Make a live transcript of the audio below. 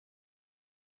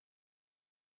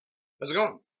How's it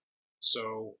going?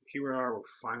 So here we are. We're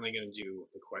finally going to do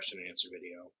the question and answer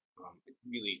video. I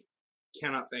really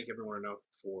cannot thank everyone enough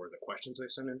for the questions they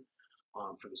sent in,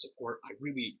 for the support. I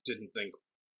really didn't think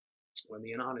when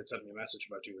the Anon had sent me a message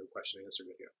about doing a question and answer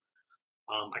video.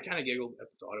 I kind of giggled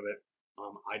at the thought of it.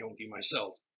 I don't view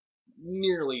myself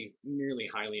nearly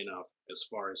highly enough as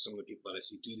far as some of the people that I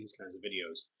see do these kinds of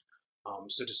videos.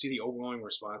 So to see the overwhelming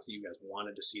response that you guys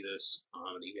wanted to see this,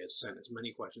 that you guys sent as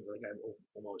many questions, I think I have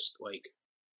almost like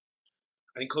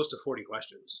I think close to 40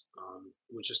 questions,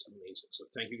 which is just amazing. So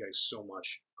thank you guys so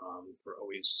much for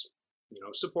always,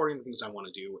 supporting the things I want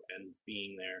to do and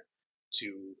being there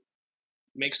to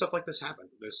make stuff like this happen.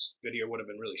 This video would have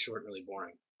been really short and really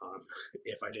boring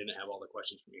if I didn't have all the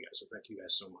questions from you guys. So thank you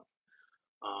guys so much.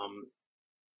 Um,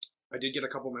 I did get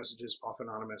a couple messages off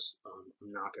anonymous.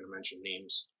 I'm not going to mention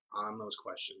names on those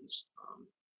questions,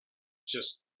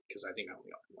 just because I think I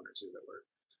only got one or two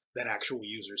that actual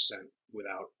users sent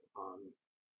without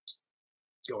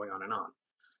going on and on.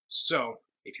 So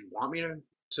if you want me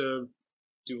to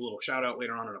do a little shout out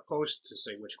later on in a post to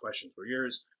say which questions were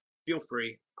yours, feel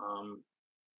free. I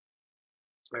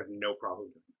have no problem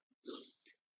doing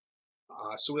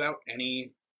that. So without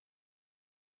any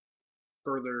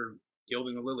further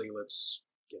gilding the lily, let's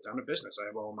get down to business. I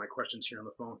have all my questions here on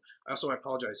the phone. I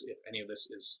apologize if any of this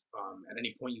is at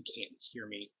any point you can't hear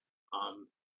me.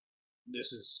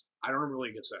 I don't have a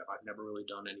really good setup. I've never really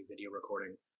done any video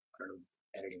recording. I don't have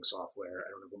editing software.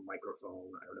 I don't have a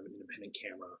microphone. I don't have an independent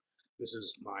camera. This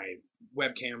is my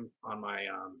webcam on my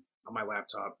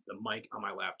laptop, the mic on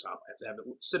my laptop. I have to have it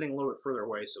sitting a little bit further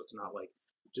away so it's not like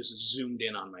just zoomed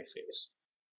in on my face.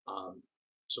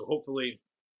 So hopefully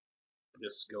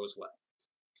this goes well.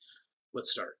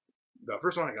 Let's start. The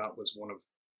first one I got was one of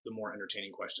the more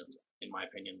entertaining questions, in my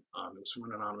opinion. It was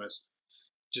from an anonymous.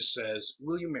 Just says,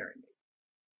 "Will you marry me?"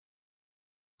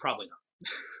 Probably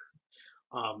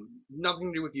not.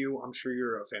 Nothing to do with you. I'm sure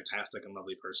you're a fantastic and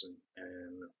lovely person,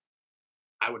 and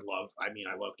I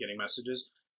love getting messages.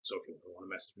 So if you want to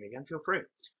message me again, feel free.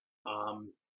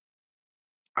 Um,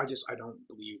 I don't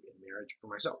believe in marriage for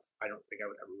myself. I don't think I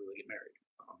would ever really get married.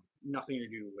 Nothing to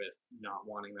do with not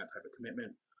wanting that type of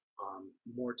commitment.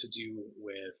 More to do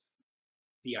with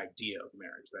the idea of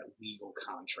marriage, that legal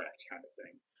contract kind of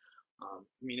thing.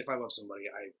 If I love somebody,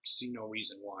 I see no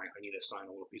reason why I need to sign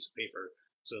a little piece of paper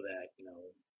so that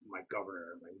my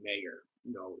governor, my mayor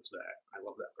knows that I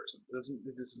love that person.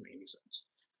 It doesn't make any sense.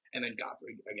 And then God,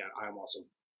 again, I'm also a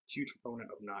huge proponent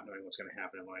of not knowing what's going to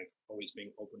happen in life, always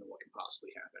being open to what can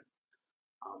possibly happen.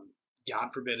 God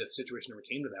forbid if the situation ever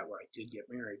came to that where I did get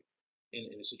married in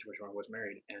a situation where I was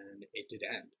married and it did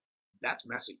end. That's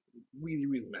messy, really,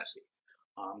 really messy.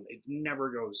 It never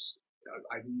goes.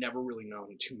 I've never really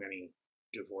known too many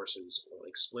divorces or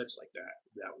like splits like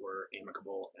that were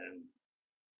amicable and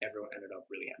everyone ended up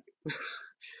really happy.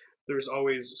 There's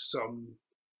always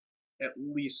at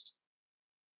least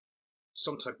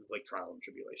some type of like trial and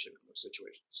tribulation in those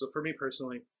situations. So for me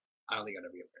personally, I don't think I'd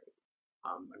ever get married.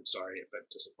 I'm sorry if that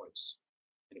disappoints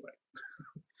anybody.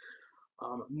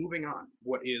 Moving on,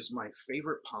 what is my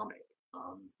favorite pomade?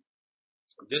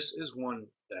 This is one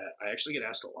that I actually get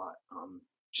asked a lot,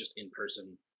 just in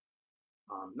person.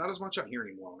 Not as much on here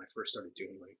anymore. When I first started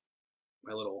doing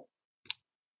my little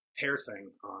hair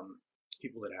thing,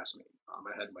 people that ask me.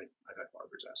 I've had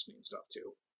barbers ask me and stuff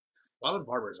too. A lot of the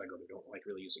barbers I go to don't like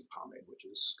really using pomade, which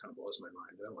is kind of blows my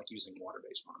mind. They don't like using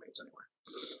water-based pomades anyway.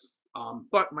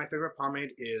 But my favorite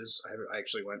pomade is I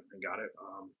actually went and got it.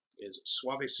 Is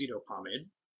Suavecito pomade.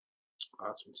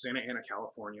 It's from Santa Ana,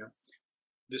 California.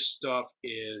 This stuff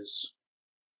is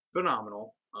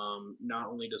phenomenal. Not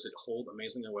only does it hold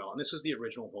amazingly well, and this is the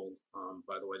original hold,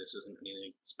 by the way, this isn't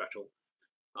anything special.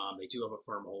 They do have a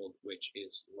firm hold, which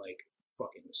is like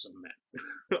fucking cement.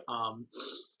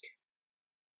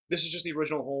 This is just the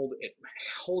original hold. It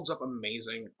holds up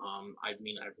amazing.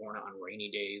 I've worn it on rainy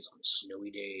days, on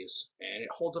snowy days, and it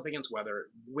holds up against weather.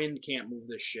 Wind can't move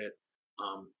this shit,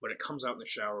 but it comes out in the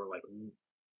shower like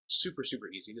super, super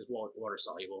easy. It's water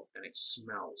soluble, and it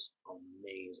smells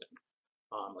amazing.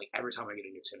 Like every time I get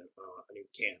a new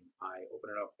can, I open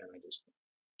it up and I just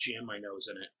jam my nose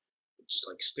in it, just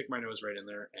like stick my nose right in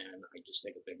there, and I just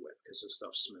take a big whiff because this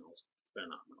stuff smells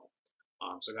phenomenal.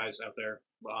 So guys out there,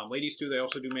 ladies too, they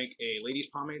also do make a ladies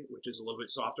pomade, which is a little bit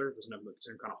softer, doesn't have the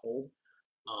same kind of hold,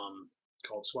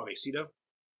 called Suavecito.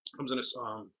 Comes in a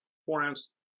 4 ounce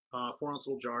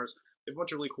little jars. They have a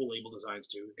bunch of really cool label designs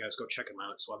too. You guys go check them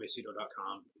out at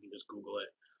suavecito.com. You can just Google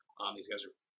it. These guys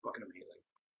are fucking amazing.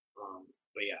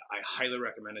 But yeah, I highly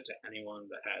recommend it to anyone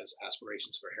that has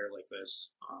aspirations for hair like this,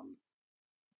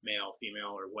 male,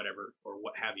 female, or whatever, or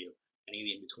what have you. any of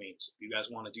the in-betweens. If you guys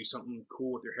want to do something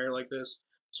cool with your hair like this,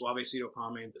 Suavecito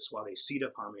pomade, the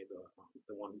Suavecita pomade,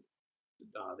 the one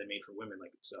they made for women,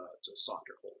 like it's a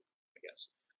softer hold, I guess.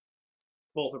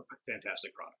 Both are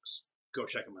fantastic products. Go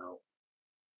check them out.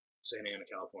 Santa Ana,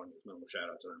 California. Minimal shout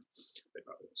out to them. They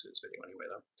probably won't see this video anyway,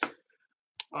 though.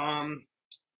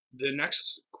 The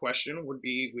next question would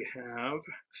be: we have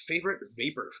favorite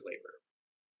vapor flavor.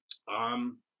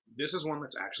 This is one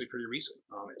that's actually pretty recent.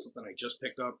 It's something I just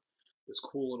picked up. This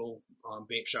cool little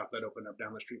vape shop that opened up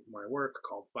down the street from where I work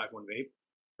called 51 Vape.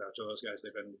 Shout out to those guys.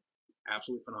 They've been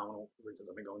absolutely phenomenal because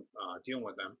I've been dealing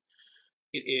with them.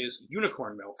 It is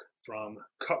unicorn milk from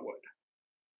Cutwood.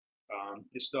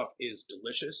 This stuff is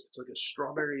delicious. It's like a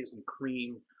strawberries and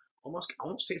cream, almost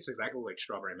tastes exactly like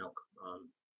strawberry milk.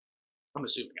 I'm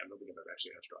assuming. I don't think I've ever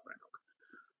actually had strawberry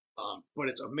milk. But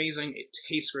it's amazing. It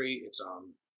tastes great.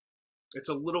 It's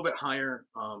a little bit higher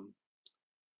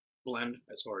blend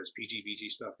as far as PG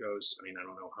stuff goes. I mean, I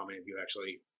don't know how many of you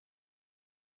actually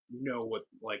know what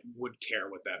would care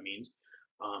what that means.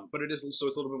 But it is, so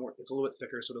it's a little bit more. It's a little bit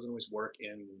thicker, so it doesn't always work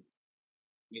in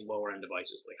lower end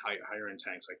devices like higher end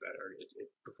tanks like that. Or it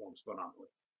performs phenomenally.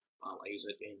 I use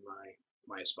it in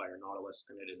my Aspire Nautilus,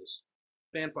 and it is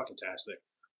fan-fucking-tastic.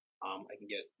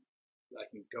 I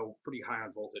can go pretty high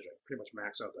on voltage. I pretty much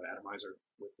max out the atomizer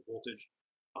with the voltage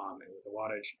and with the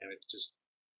wattage, and it's just,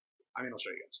 I mean, I'll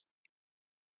show you guys.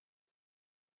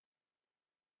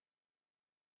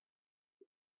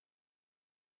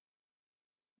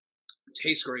 It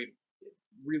tastes great. It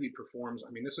really performs.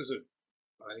 I mean, this is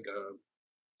I think a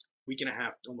week and a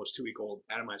half, almost 2 week old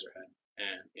atomizer head,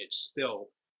 and it still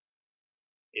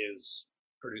is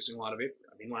producing a lot of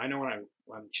vapor. I mean, I know when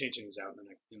I'm changing these out in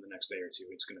the next day or two,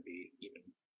 it's going to be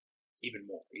even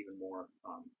more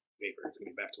vapor. It's going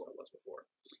to be back to what it was before.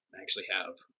 I actually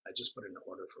I just put in an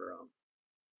order for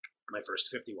my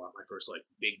first 50 watt, my first like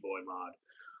big boy mod.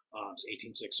 It's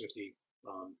 18650,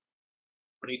 an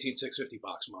 18650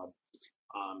 box mod,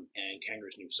 and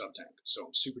Kangaroo's new sub tank. So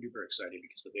I'm super duper excited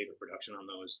because the vapor production on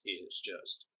those is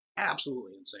just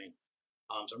absolutely insane.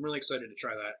 So I'm really excited to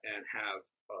try that and have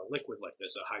a liquid like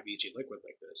this, a high VG liquid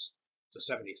like this. It's a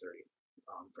 7030,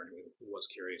 for anyone who was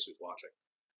curious who's watching.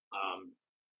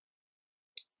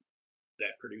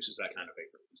 That produces that kind of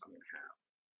vapor. I'm going to have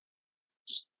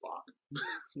just fuck.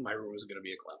 My room is going to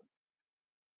be a cloud.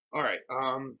 All right.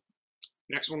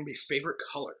 Next one would be favorite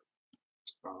color.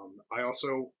 I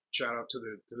also shout out to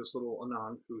this little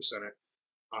Anon who sent it.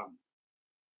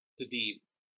 To the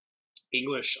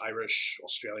English, Irish,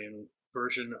 Australian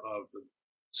version of the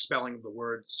spelling of the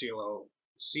word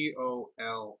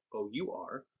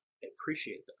COLOUR. I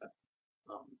appreciate that.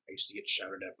 I used to get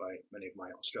shouted at by many of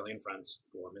my Australian friends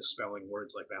for misspelling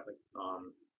words like that, like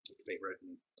favorite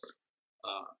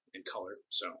and color.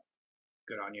 So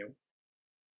good on you.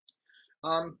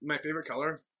 My favorite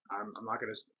color, I'm not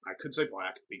gonna. I could say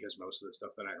black because most of the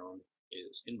stuff that I own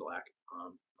is in black.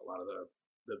 A lot of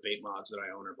the vape mods that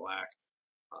I own are black.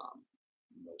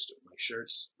 Most of my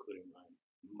shirts, including my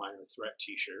Minor Threat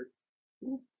T-shirt,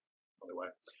 by the way,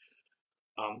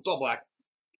 it's all black.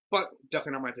 But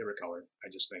definitely not my favorite color.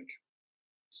 I just think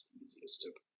it's the easiest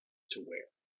to wear,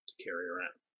 to carry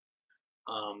around.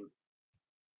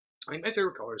 I think my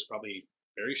favorite color is probably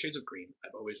various shades of green.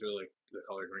 I've always really liked the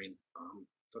color green.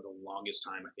 For the longest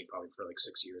time, I think probably for like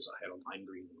 6 years, I had a lime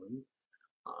green room.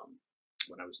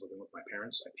 When I was living with my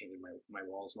parents, I painted my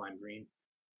walls lime green.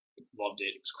 Loved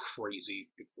it. It was crazy.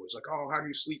 People was like, "Oh, how do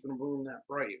you sleep in a room that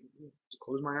bright?" Just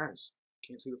close my eyes.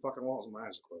 Can't see the fucking walls when my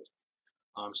eyes are closed.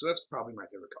 So that's probably my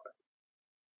favorite color.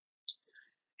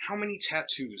 How many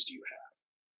tattoos do you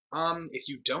have? If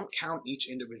you don't count each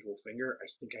individual finger, I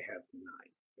think I have 9.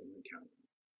 I'm going to count them.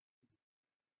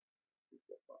 3,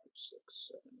 4, 5, 6,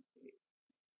 7, 8.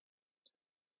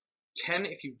 10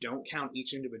 if you don't count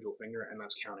each individual finger, and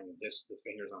that's counting the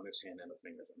fingers on this hand and the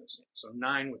fingers on this hand. So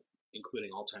 9 with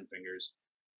including all 10 fingers.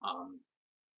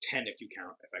 10 if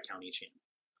I count each hand.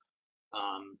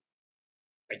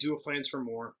 I do have plans for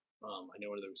more. I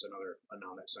know there was another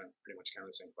Anon that sent pretty much kind of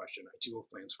the same question. I do have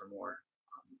plans for more.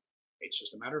 It's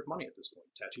just a matter of money at this point.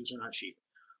 Tattoos are not cheap.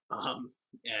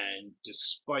 And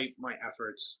despite my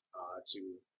efforts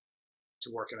to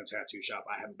work in a tattoo shop,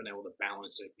 I haven't been able to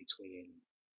balance it between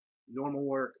normal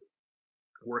work,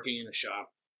 working in a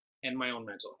shop, and my own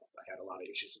mental health. I had a lot of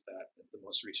issues with that at the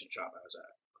most recent shop I was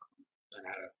at, and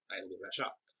I had to leave that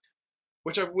shop,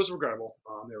 which was regrettable.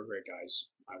 They were great guys.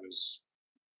 I was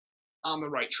on the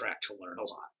right track to learn a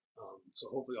lot. So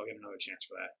hopefully I'll get another chance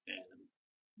for that. And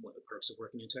one of the perks of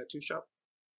working in a tattoo shop,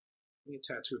 you get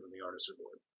tattooed when the artists are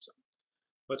bored. So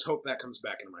let's hope that comes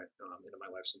back into my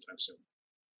life sometime soon.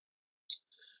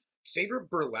 Favorite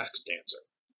burlesque dancer?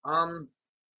 Um,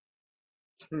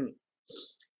 hmm.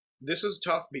 This is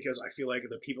tough because I feel like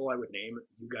the people I would name,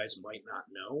 you guys might not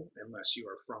know unless you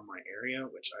are from my area,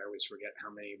 which I always forget how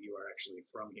many of you are actually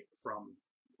from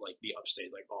like the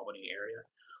upstate, like Albany area.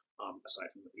 Aside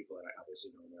from the people that I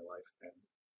obviously know in my life, and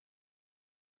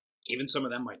even some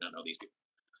of them might not know these people.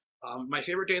 My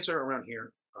favorite dancer around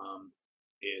here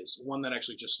is one that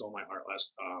actually just stole my heart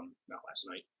not last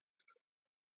night.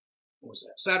 What was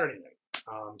that? Saturday night.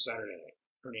 Saturday night.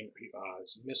 Her name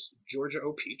is Miss Georgia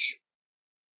O'Peach.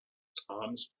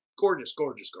 Um, Gorgeous,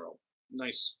 gorgeous girl.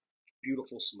 Nice,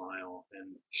 beautiful smile,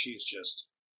 and she's just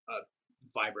a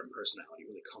vibrant personality.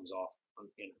 Really comes off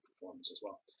in her performance as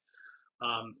well.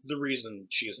 The reason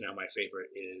she is now my favorite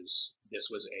is this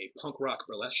was a punk rock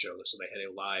burlesque show, so they had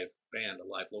a live band, a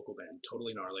live local band,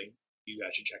 totally gnarly. You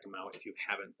guys should check them out if you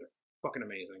haven't. They're fucking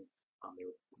amazing. They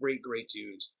were great, great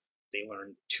dudes. They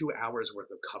learned 2 hours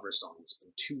worth of cover songs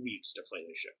in 2 weeks to play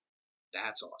this show.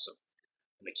 That's awesome,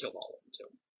 and they killed all of them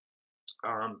too.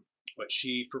 But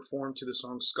she performed to the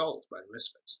song "Skulls" by the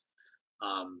Misfits.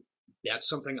 Um, that's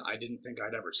something I didn't think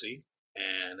I'd ever see,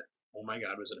 and oh my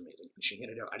god, was it amazing! She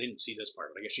handed out. I didn't see this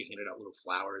part, but I guess she handed out little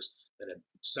flowers that had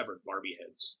severed Barbie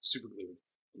heads super glued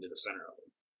into the center of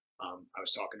them. I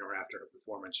was talking to her after her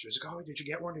performance. She was like, "Oh, did you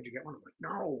get one? Did you get one?" I'm like,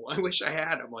 "No, I wish I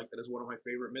had." I'm like, "That is one of my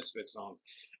favorite Misfits songs,"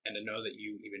 and to know that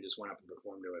you even just went up and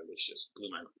performed to it was just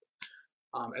blew my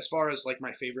mind. As far as like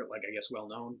my favorite, like I guess well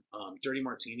known, Dirty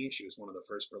Martini. She was one of the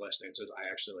first burlesque dancers I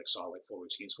actually like saw like full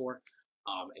routines for,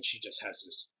 and she just has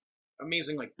this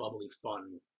amazing like bubbly,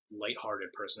 fun,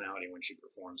 lighthearted personality when she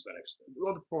performs.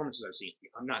 Well, the performances I've seen,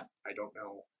 I don't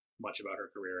know much about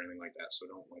her career or anything like that, so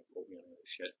don't like quote me on any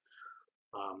shit.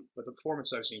 But the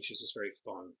performance I've seen, she's this very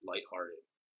fun, lighthearted,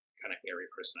 kind of airy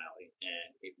personality,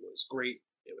 and it was great.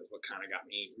 It was what kind of got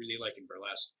me really liking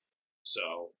burlesque.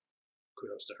 So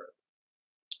kudos to her.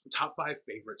 Top five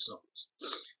favorite songs.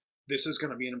 This is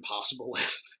going to be an impossible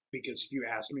list because if you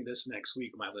ask me this next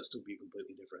week, my list will be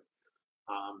completely different.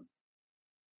 Um,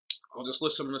 I'll just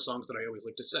list some of the songs that I always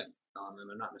like to sing, and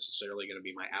they're not necessarily going to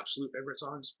be my absolute favorite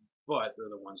songs, but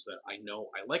they're the ones that I know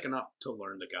I like enough to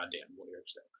learn the goddamn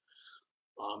lyrics to.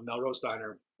 Melrose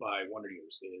Diner by Wonder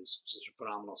Years is just a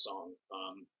phenomenal song.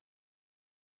 I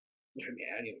mean,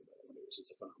 anything by the Wonder Years is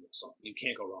a phenomenal song. You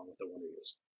can't go wrong with the Wonder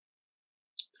Years.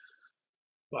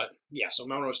 But yeah, so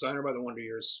Melrose Diner by the Wonder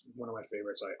Years, one of my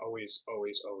favorites. I always,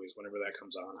 always, always, whenever that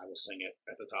comes on, I will sing it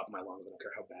at the top of my lungs. I don't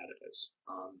care how bad it is.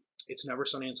 It's Never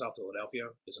Sunny in South Philadelphia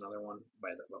is another one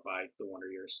by the Wonder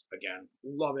Years. Again,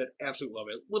 love it, absolutely love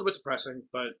it. A little bit depressing,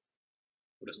 but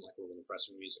who doesn't like a little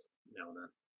depressing music now and then?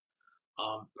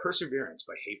 Perseverance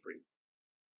by Hatebreed,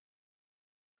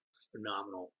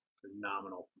 phenomenal,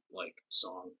 phenomenal like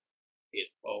song. It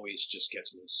always just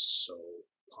gets me so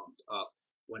pumped up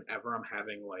whenever I'm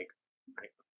having like my,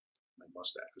 my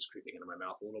mustache was creeping into my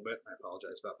mouth a little bit. I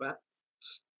apologize about that.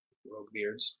 Rogue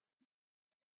beards.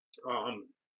 Um,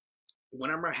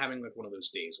 Whenever I'm having like one of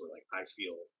those days where like I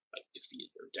feel like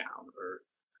defeated or down or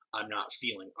I'm not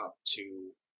feeling up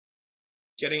to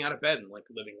getting out of bed and like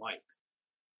living life,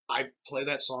 I play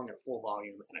that song at full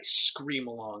volume and I scream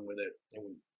along with it.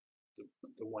 And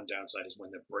the one downside is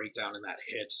when the breakdown in that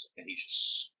hits and he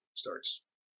just starts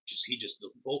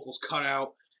the vocals cut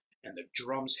out and the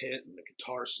drums hit and the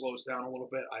guitar slows down a little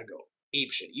bit. I go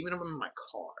ape shit, even if I'm in my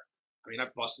car. I mean, I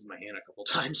busted my hand a couple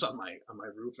times on my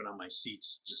roof and on my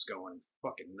seats, just going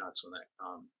fucking nuts when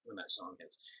that song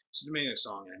hits. It's an amazing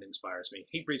song and it inspires me.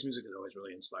 Hatebreed's music has always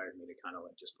really inspired me to kind of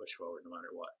like just push forward no matter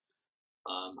what.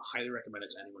 Highly recommend it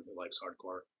to anyone who likes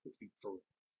hardcore. If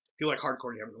you like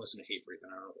hardcore and you haven't listened to Hatebreed, then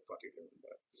I don't know what the fuck you're doing.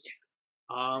 But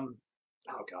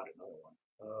oh god, another one.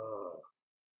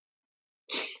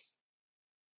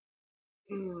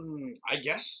 I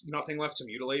guess Nothing Left to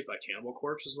Mutilate by Cannibal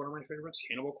Corpse is one of my favorites.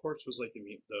 Cannibal Corpse was like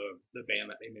the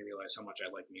band that made me realize how much I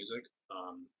like music.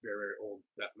 Very very old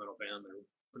death metal band. They're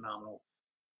phenomenal.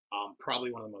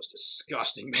 Probably one of the most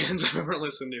disgusting bands I've ever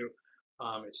listened to.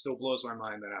 It still blows my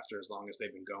mind that after as long as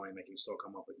they've been going, they can still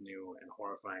come up with new and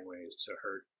horrifying ways to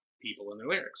hurt people in their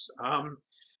lyrics.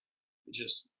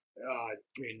 Just I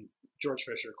mean, George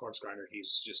Fisher, Corpse Grinder,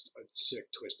 he's just a sick,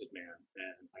 twisted man,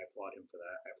 and I applaud him for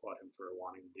that. I applaud him for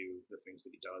wanting to do the things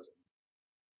that he does and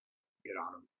get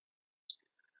on him.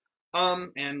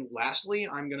 And lastly,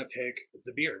 I'm gonna pick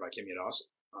 "The Beard" by Kimya Dawson.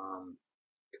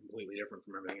 Completely different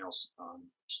from everything else.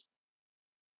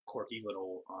 Quirky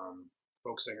little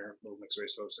folk singer, little mixed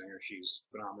race folk singer. She's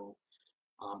phenomenal.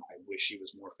 I wish she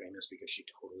was more famous because she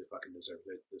totally fucking deserved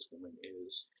it. This woman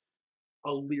is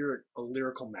a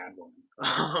lyrical madwoman.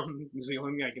 Is the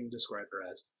only thing I can describe her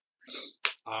as.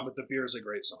 But The Beer is a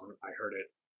great song. I heard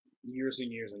it years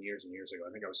and years and years and years ago.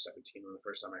 I think I was 17 when the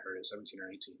first time I heard it, 17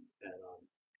 or 18, and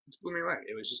it blew me away.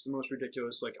 It was just the most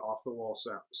ridiculous, like off the wall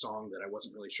song that I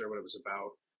wasn't really sure what it was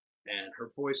about. And her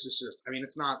voice is just, I mean,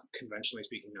 it's not conventionally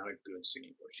speaking, not a good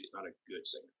singing voice. She's not a good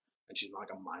singer, and she's not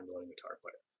like a mind blowing guitar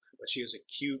player. But she has a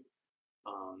cute,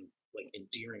 like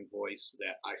endearing voice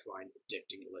that I find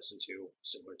addicting to listen to,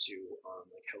 similar to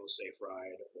like Hello Safe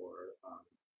Ride or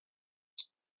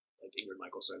like Ingrid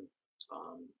Michaelson.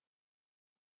 Um,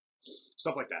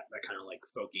 Stuff like that. That kind of like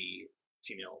folky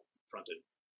female fronted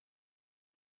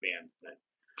band. But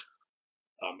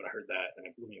I heard that and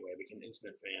it blew me away. I became an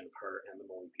instant fan of her and the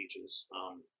Moldy Peaches.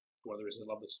 One of the reasons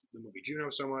I love the movie Juno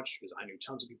so much is I knew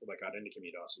tons of people that got into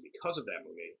Kimmy Dawson because of that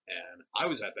movie, and I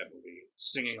was at that movie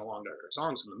singing along to her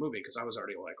songs in the movie because I was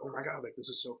already like, oh my god, like this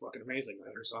is so fucking amazing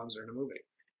that her songs are in a movie.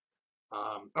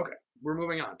 Okay, we're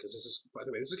moving on because this is, by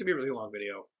the way, this is gonna be a really long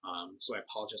video. So I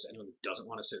apologize to anyone who doesn't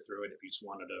want to sit through it. If you just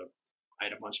wanted to, I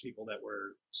had a bunch of people that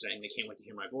were saying they can't wait to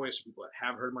hear my voice, or people that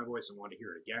have heard my voice and want to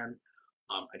hear it again.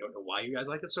 I don't know why you guys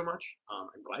like it so much.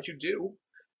 I'm glad you do.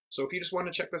 So if you just want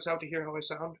to check this out to hear how I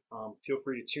sound, feel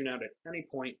free to tune out at any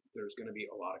point. There's going to be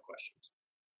a lot of questions.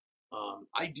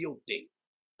 Ideal date.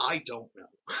 I don't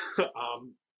know.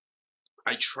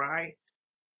 I try.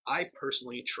 I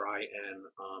personally try and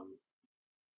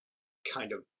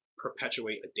kind of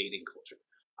perpetuate a dating culture.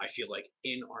 I feel like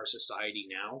in our society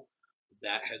now,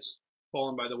 that has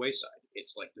fallen by the wayside.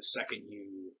 It's like the second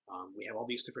we have all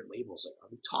these different labels. Like,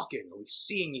 are we talking? Are we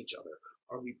seeing each other?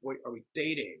 Are we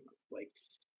dating? Like,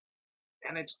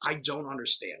 and I don't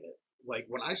understand it. Like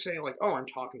when I say like, oh, I'm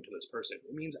talking to this person,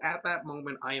 it means at that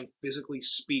moment I am physically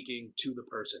speaking to the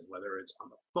person, whether it's on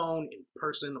the phone, in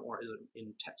person, or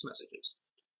in text messages.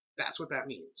 That's what that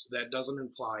means. That doesn't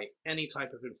imply any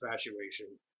type of infatuation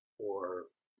or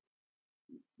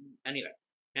anything.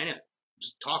 Anything.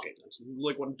 Just talking. That's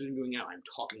like what I'm doing now. I'm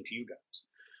talking to you guys.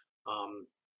 Um,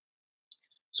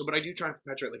 but I do try and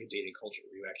perpetuate like a dating culture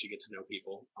where you actually get to know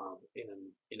people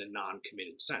in a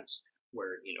non-committed sense,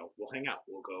 where we'll hang out,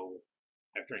 we'll go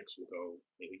have drinks, we'll go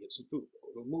maybe get some food,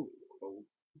 we'll go movie, we'll go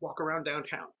walk around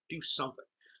downtown, do something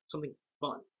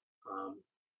fun.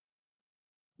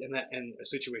 And a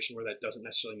situation where that doesn't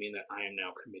necessarily mean that I am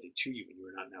now committed to you and you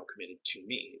are not now committed to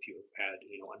me. If you have had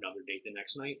another date the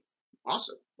next night,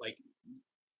 awesome. Like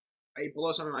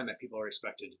below something I met, people are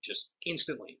expected to just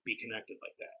instantly be connected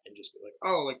like that and just be like,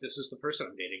 oh, like this is the person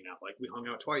I'm dating now. Like we hung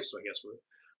out twice, so I guess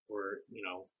we're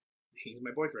he's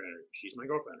my boyfriend or she's my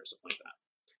girlfriend or something like that.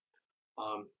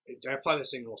 I apply the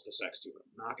same rules to sex too.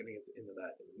 I'm not going to get into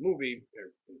that in the movie or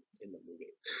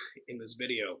in this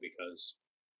video because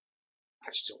I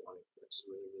just don't want it. It's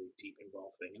a really, really deep,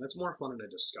 involved thing, and it's more fun in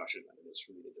a discussion than it is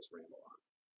for me to just ramble on.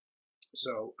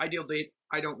 So, ideal date,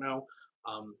 I don't know.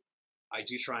 I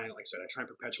do try and, like I said, I try and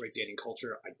perpetuate dating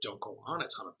culture. I don't go on a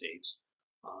ton of dates.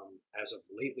 As of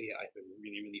lately, I've been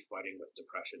really, really fighting with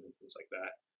depression and things like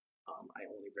that. I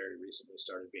only very recently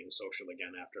started being social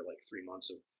again after like 3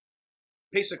 months of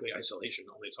basically isolation,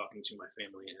 only talking to my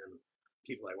family and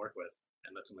people I work with,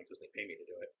 and that's only because they pay me to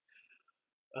do it.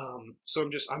 So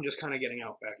I'm just kind of getting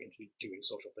out back into doing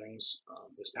social things.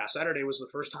 This past Saturday was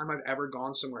the first time I've ever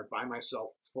gone somewhere by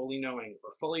myself, fully knowing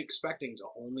or fully expecting to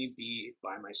only be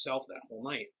by myself that whole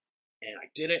night. And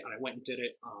I did it, and I went and did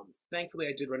it. Thankfully,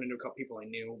 I did run into a couple people I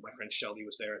knew. My friend Shelby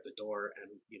was there at the door, and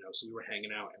so we were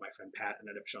hanging out. And my friend Pat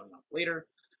ended up showing up later.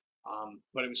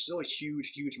 But it was still a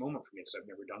huge, huge moment for me because I've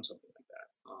never done something like that.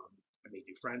 I made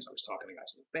new friends. I was talking to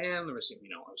guys in the band. There was,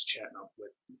 I was chatting up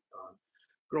with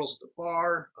girls at the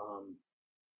bar.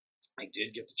 I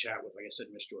did get to chat with, like I said,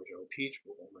 Miss Georgia O'Peach.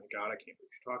 Oh my God, I can't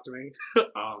believe she talked to me.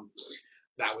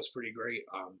 That was pretty great.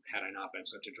 Had I not been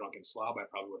such a drunken slob, I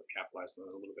probably would have capitalized on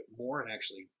it a little bit more and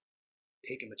actually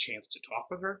taken the chance to talk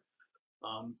with her.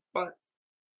 But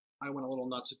I went a little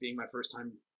nuts at being my first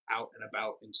time out and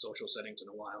about in social settings in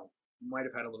a while. Might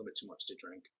have had a little bit too much to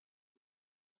drink.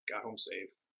 Got home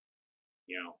safe.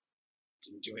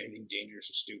 Didn't do anything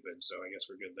dangerous or stupid, so I guess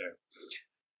we're good there.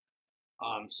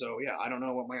 So yeah, I don't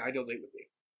know what my ideal date would be.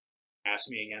 Ask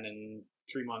me again in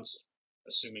 3 months,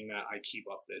 assuming that I keep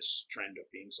up this trend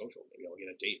of being social. Maybe I'll get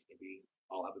a date. Maybe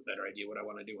I'll have a better idea what I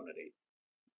want to do on a date.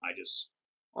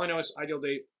 All I know is ideal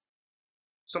date,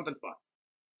 something fun.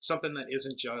 Something that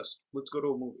isn't just, let's go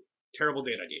to a movie. Terrible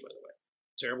date idea, by the way.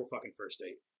 Terrible fucking first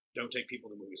date. Don't take people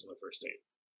to movies on the first date.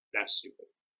 That's stupid.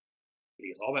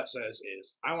 Because all that says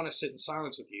is, I want to sit in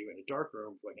silence with you in a dark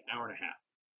room for like an hour and a half.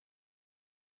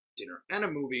 Dinner and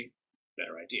a movie,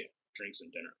 better idea. Drinks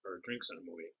and dinner, or drinks and a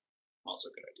movie, also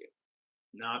good idea.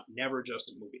 Never just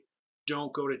a movie.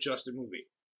 Don't go to just a movie.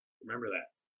 Remember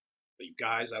that. But you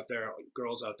guys out there, all you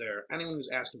girls out there, anyone who's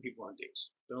asking people on dates,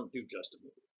 don't do just a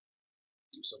movie.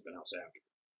 Do something else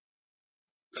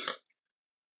after.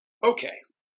 Okay,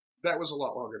 that was a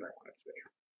lot longer than I wanted to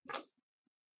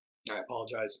be. I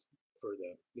apologize for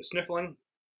the sniffling.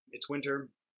 It's winter.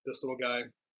 This little guy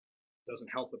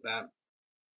doesn't help with that.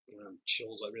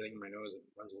 Chills everything in my nose and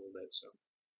runs a little bit. So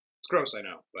it's gross, I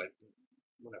know, but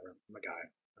whatever. I'm a guy.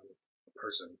 I'm a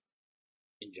person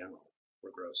in general.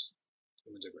 We're gross.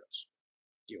 Humans are gross.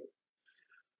 Deal with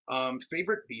it.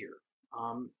 Favorite beer.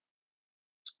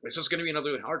 This is going to be another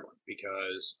really hard one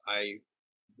because I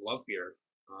love beer,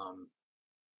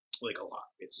 like a lot.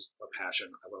 It's a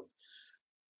passion. I love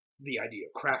the idea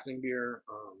of crafting beer,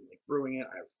 like brewing it.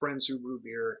 I have friends who brew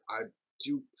beer. I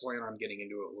do plan on getting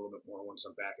into it a little bit more once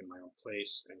I'm back in my own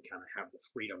place and kind of have the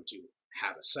freedom to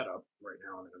have a setup. Right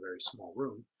now I'm in a very small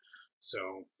room,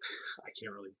 so I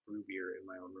can't really brew beer in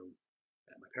my own room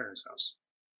at my parents' house.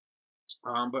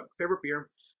 But favorite beer,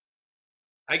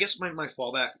 I guess my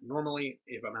fallback normally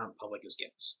if I'm out in public is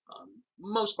Guinness.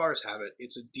 Most bars have it.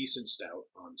 It's a decent stout.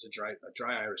 It's a dry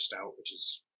Irish stout, which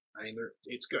is I mean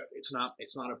it's good. It's not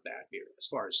a bad beer. As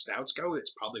far as stouts go,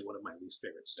 it's probably one of my least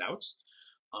favorite stouts.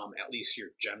 At least your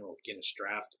general Guinness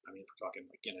draft. I mean, if we're talking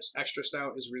like Guinness Extra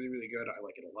Stout is really, really good. I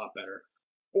like it a lot better.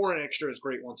 Or an extra is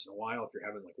great once in a while if you're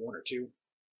having like one or two.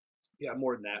 Yeah,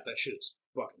 more than that, that shit is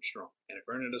fucking strong. And if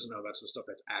Vernon doesn't know, that's the stuff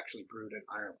that's actually brewed in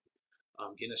Ireland.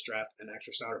 Guinness Draft and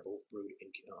Extra Stout are both brewed in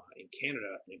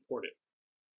Canada and imported.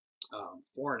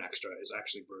 Foreign Extra is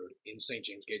actually brewed in St.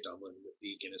 James Gate, Dublin, with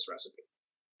the Guinness recipe.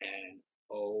 And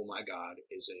oh my god,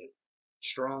 is it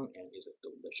strong and is it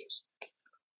delicious?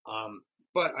 Um,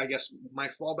 but I guess my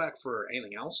fallback for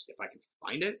anything else, if I can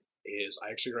find it, is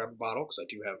I actually grab a bottle because I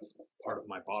do have part of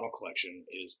my bottle collection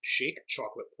is Shake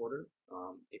Chocolate Porter.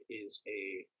 It is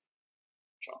a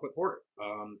chocolate porter.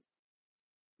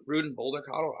 Brewed in Boulder,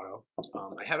 Colorado.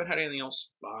 I haven't had anything else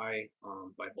by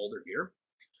Boulder Beer.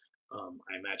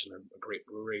 I imagine they're a great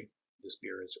brewery. This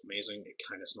beer is amazing. It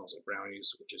kind of smells like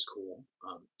brownies, which is cool.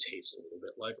 Tastes a little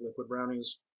bit like liquid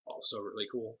brownies, also really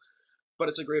cool. But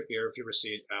it's a great beer if you ever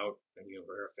see it out and you're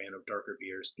a fan of darker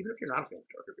beers. Even if you're not a fan of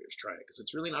darker beers, try it because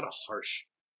it's really not a harsh,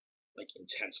 like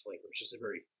intense flavor. It's just a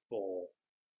very full,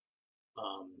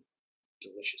 um,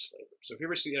 delicious flavor. So if you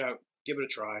ever see it out, give it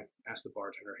a try. Ask the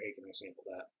bartender, hey, can I sample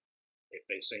that? If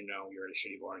they say no, you're at a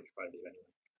shitty bar and you probably leave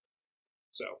anyway.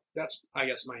 So that's, I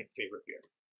guess, my favorite beer.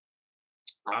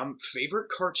 Favorite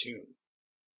cartoon.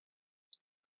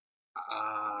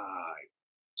 I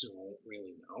don't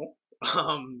really know.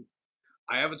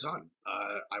 I have a ton.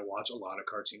 I watch a lot of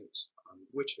cartoons,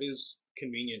 which is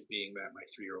convenient, being that my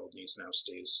 3-year-old niece now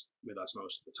stays with us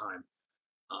most of the time,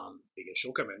 because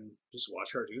she'll come in and just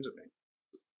watch cartoons with me.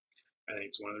 I think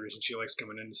it's one of the reasons she likes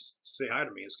coming in to say hi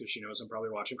to me is because she knows I'm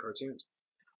probably watching cartoons.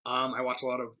 I watch a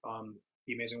lot of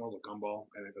The Amazing World of Gumball.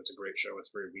 I think that's a great show.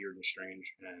 It's very weird and strange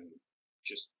and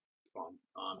just fun.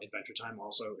 Adventure Time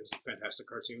also is a fantastic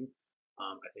cartoon.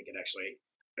 I think it actually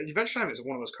Adventure Time is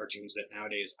one of those cartoons that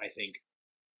nowadays I think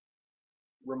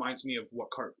reminds me of what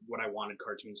I wanted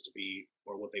cartoons to be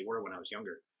or what they were when I was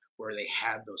younger, where they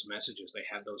had those messages, they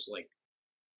had those like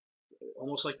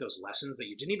almost like those lessons that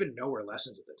you didn't even know were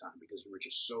lessons at the time because you were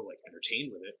just so like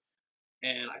entertained with it.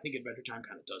 And I think Adventure Time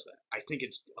kind of does that. I think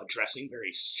it's addressing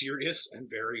very serious and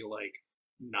very like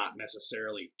not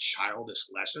necessarily childish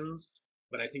lessons,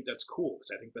 but I think that's cool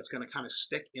because I think that's going to kind of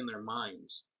stick in their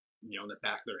minds, in the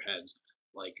back of their heads,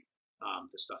 like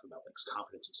the stuff about like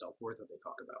confidence and self worth that they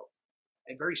talk about,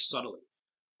 and very subtly.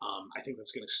 I think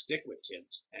that's going to stick with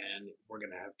kids, and we're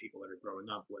going to have people that are growing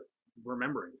up with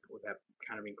remembering with that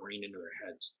kind of ingrained into their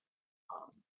heads, um,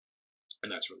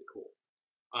 and that's really cool.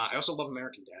 I also love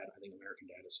American Dad. I think American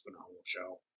Dad is a phenomenal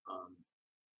show.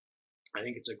 I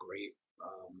think it's a great.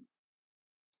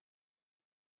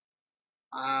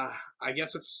 I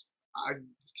guess it's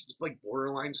like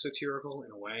borderline satirical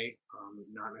in a way.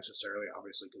 Not necessarily,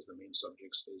 obviously, because the main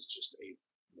subject is just a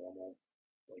normal,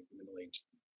 like middle-aged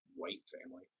white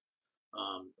family,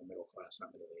 a middle class,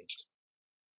 not middle-aged,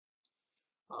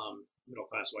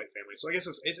 middle class white family. So I guess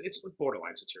it's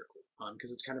borderline satirical,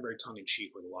 because it's kind of very tongue in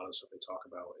cheek with a lot of the stuff they talk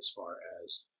about as far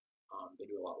as they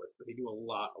do a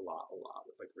lot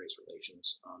with like race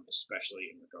relations,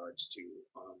 especially in regards to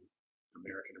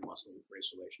American and Muslim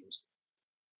race relations.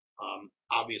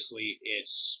 Obviously,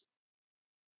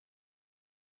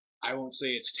 I won't say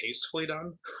it's tastefully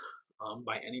done,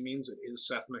 by any means. It is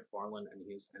Seth MacFarlane, and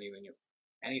he's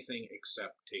anything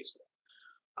except tasteful.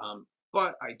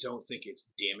 But I don't think it's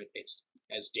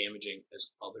as damaging as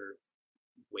other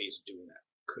ways of doing that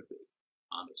could be.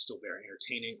 It's still very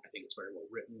entertaining. I think it's very well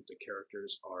written. The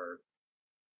characters are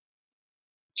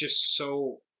just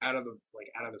so out of the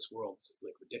out of this world,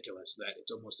 like ridiculous that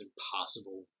it's almost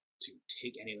impossible to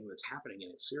take anything that's happening in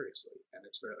it seriously. And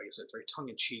it's very, like I said, it's very tongue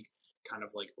in cheek, kind of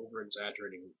like over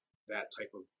exaggerating that type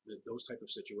of those type of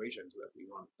situations that we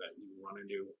run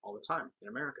into all the time in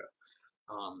America.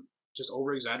 Just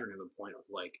over exaggerating to the point of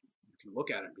like you can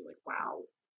look at it and be like, wow,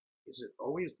 is it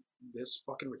always this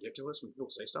fucking ridiculous when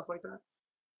people say stuff like that?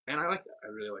 And I like that.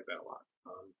 I really like that a lot.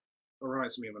 It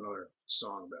reminds me of another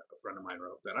song that a friend of mine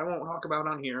wrote that I won't talk about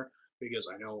on here because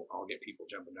I know I'll get people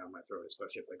jumping down my throat,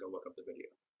 especially if they go look up the video.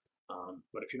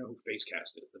 But if you know who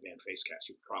Facecast is, the band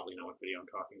Facecast, you probably know what video I'm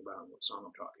talking about and what song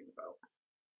I'm talking about.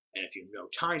 And if you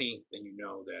know Tiny, then you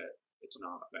know that it's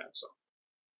not a bad song.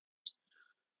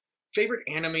 Favorite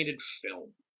animated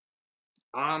film?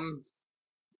 Um,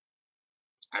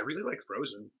 I really like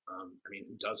Frozen. I mean,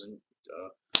 who doesn't?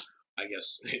 I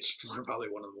guess it's probably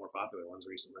one of the more popular ones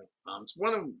recently. It's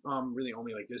one of really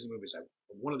only like Disney movies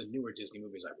one of the newer Disney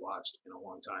movies I've watched in a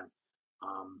long time.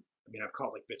 I mean, I've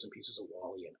caught like bits and pieces of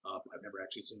Wally and Up. I've never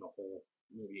actually seen the whole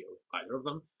movie of either of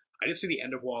them. I did see the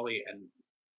end of Wally and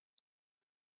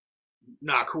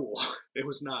not cool. It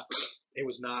was not. It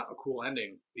was not a cool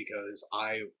ending because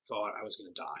I thought I was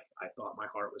gonna die. I thought my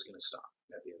heart was gonna stop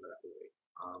at the end of that movie.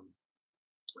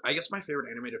 I guess my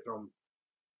favorite animated film.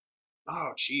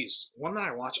 Oh, geez. One that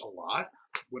I watch a lot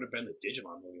would have been the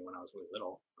Digimon movie when I was really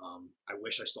little. I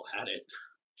wish I still had it.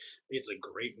 It's a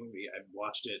great movie. I've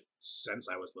watched it since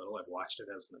I was little. I've watched it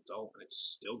as an adult, and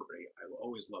it's still great. I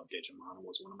always loved Digimon. It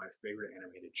was one of my favorite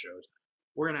animated shows.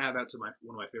 We're gonna add that to my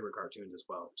one of my favorite cartoons as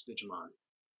well. It's Digimon.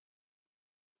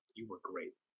 You were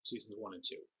great. Seasons 1 and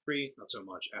 2. 3, not so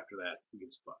much. After that, who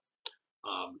gives a fuck?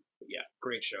 But yeah,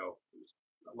 great show.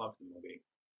 I loved the movie.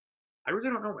 I really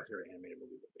don't know what my favorite animated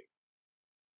movie would be.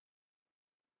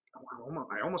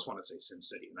 I almost want to say Sin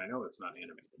City, and I know that's not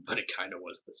animated, but it kind of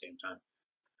was at the same time.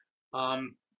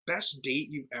 Best date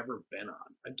you've ever been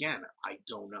on? Again, I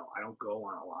don't know. I don't go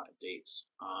on a lot of dates.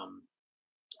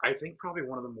 I think probably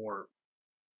one of the more,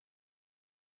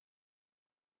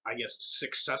 I guess,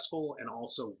 successful and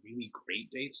also really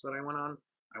great dates that I went on.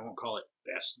 I won't call it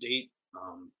best date,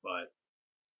 but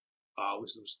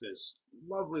was this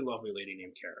lovely, lovely lady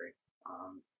named Carrie.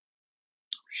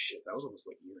 Shit, that was almost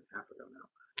like a year and a half ago now.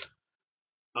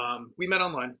 We met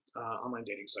online, online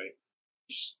dating site.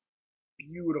 Just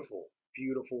beautiful,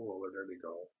 beautiful roller derby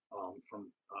girl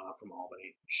from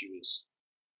Albany. She was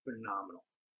phenomenal.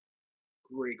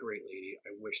 Great, great lady.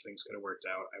 I wish things could have worked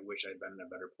out. I wish I'd been in a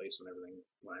better place when everything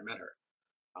when I met her.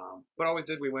 But all we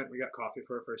did, we got coffee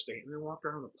for our first date, and we walked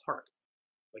around the park.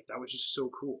 Like that was just so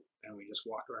cool. And we just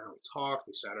walked around, we talked,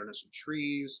 we sat under some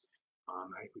trees. I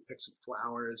think we picked some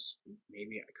flowers.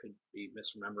 Maybe I could be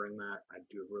misremembering that. I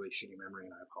do have a really shitty memory,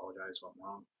 and I apologize if I'm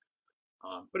wrong.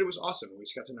 But it was awesome. We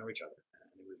just got to know each other,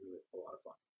 and it was really a lot of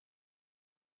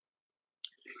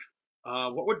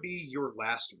fun. What would be your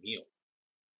last meal?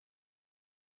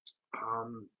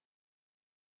 Um,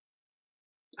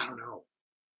 I don't know.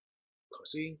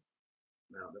 Pussy?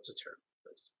 No, that's a terrible.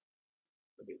 That's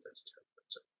terrible. That's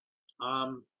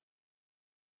terrible.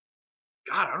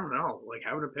 God, I don't know. Like,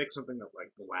 I would have picked something that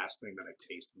like the last thing that I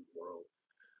taste in the world.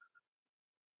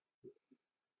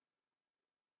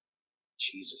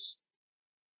 Jesus.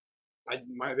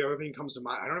 The other thing comes to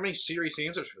mind. I don't have any serious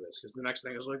answers for this because the next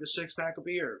thing is like a 6 pack of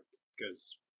beer.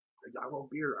 Because I love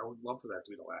beer. I would love for that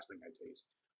to be the last thing I taste.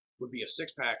 Would be a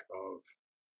 6 pack of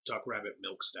Duck Rabbit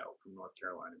Milk Stout from North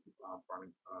Carolina.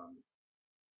 Farming.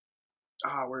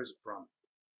 Where is it from?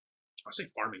 I'll say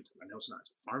Farmington. I know it's not. It's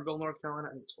Farmville, North Carolina.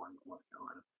 I think it's Farmville, North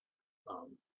Carolina.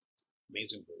 Um,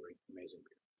 Amazing brewery. Amazing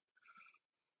beer.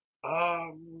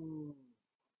 Um,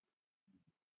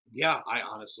 yeah, I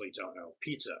honestly don't know.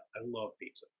 Pizza. I love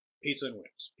pizza. Pizza and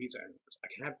wings. Pizza and wings. I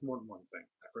can have more than one thing.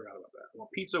 I forgot about that. I want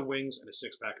pizza, wings, and a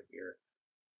 6 pack of beer,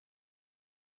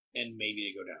 and maybe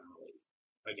to go down on a lady.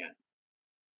 Again,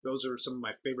 those are some of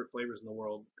my favorite flavors in the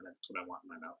world, and that's what I want in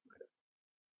my mouth.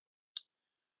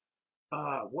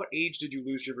 What age did you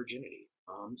lose your virginity?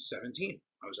 17.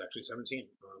 I was actually 17.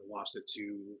 Lost it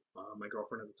to my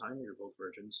girlfriend at the time. We were both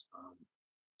virgins.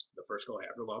 The first girl I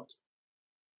ever loved.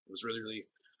 It was really, really.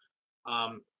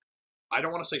 Um, I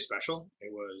don't want to say special.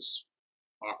 It was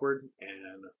awkward,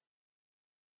 and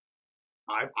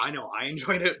I know I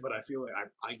enjoyed it, but I feel like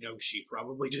I know she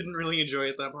probably didn't really enjoy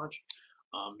it that much.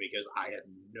 Because I had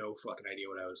no fucking idea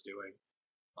what I was doing.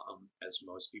 As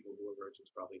most people who are virgins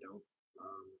probably don't.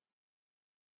 Um,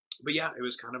 but yeah, it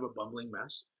was kind of a bumbling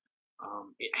mess.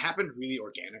 It happened really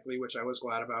organically, which I was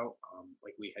glad about.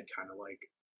 Like we had kind of like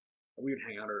we would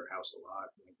hang out at her house a lot.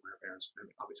 Like when her parents, I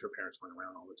mean, obviously her parents weren't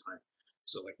around all the time.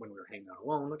 So like when we were hanging out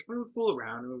alone, like we would fool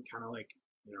around and we would kind of like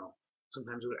You know,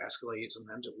 sometimes it would escalate,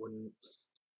 sometimes it wouldn't.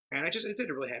 And it did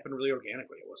really happen really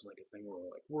organically. It wasn't like a thing where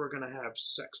we're like, we're gonna have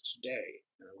sex today,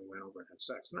 and then we went over and had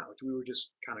sex. No, we were just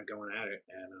kind of going at it,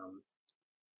 and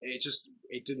it just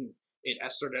it didn't it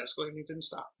started escalating. It didn't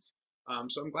stop.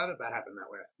 So I'm glad that that happened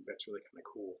that way. I think that's really kind of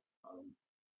cool.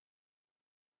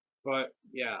 But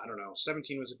yeah, I don't know.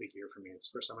 17 was a big year for me.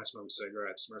 It's the first time I smoked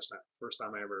cigarettes. First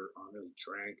time I ever really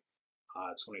drank.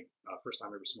 It's funny. First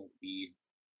time I ever smoked weed.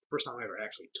 First time I ever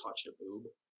actually touched a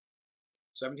boob.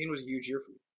 17 was a huge year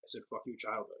for me. I said, "Fuck you,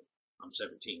 childhood. I'm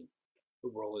 17. The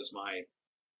world is my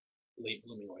late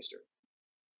blooming oyster."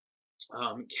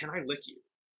 Can I lick you?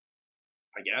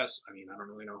 I guess. I mean, I don't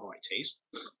really know how I taste.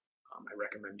 I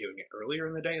recommend doing it earlier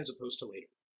in the day as opposed to later.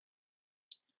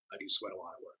 I do sweat a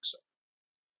lot at work, so.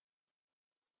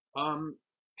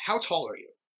 How tall are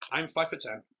you? I'm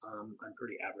 5'10". I'm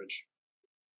pretty average.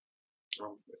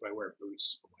 If I wear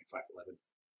boots, I'm like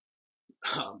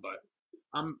 5'11". But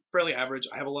I'm fairly average.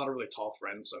 I have a lot of really tall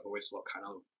friends, so I've always felt kind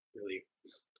of really.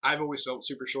 I've always felt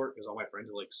super short because all my friends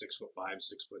are like 6'5",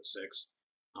 6'6",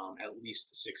 at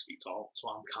least 6 feet tall. So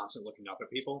I'm constantly looking up at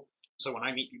people. So when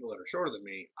I meet people that are shorter than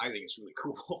me, I think it's really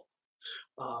cool.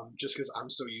 Just because I'm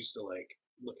so used to like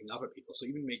looking up at people. So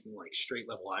even making like straight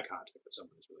level eye contact with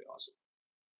someone is really awesome.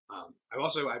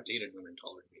 I've dated women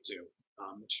taller than me too,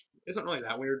 which isn't really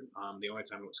that weird. The only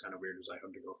time it was kind of weird was I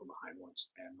hugged a girl from behind once,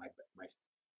 and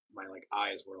my like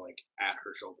eyes were like at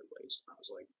her shoulder blades. I was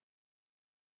like,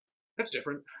 that's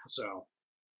different. So,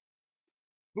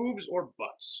 boobs or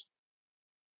butts?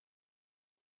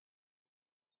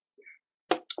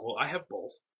 Well, I have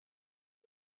both.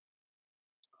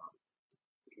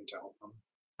 You can tell.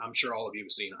 I'm sure all of you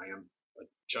have seen I am a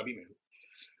chubby man.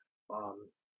 Um,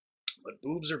 but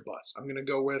boobs or butts? I'm gonna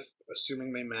go with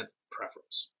assuming they meant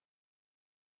preference.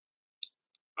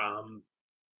 Um,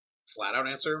 Flat out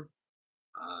answer,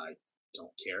 I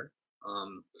don't care.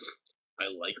 Um, I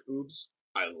like boobs.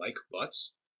 I like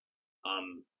butts.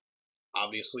 Um,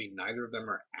 Obviously, neither of them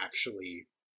are actually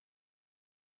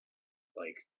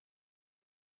like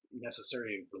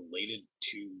necessarily related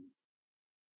to,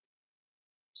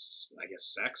 I guess,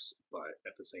 sex, but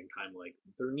at the same time, like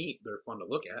they're neat. They're fun to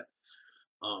look at.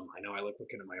 I know I like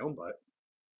looking at my own butt.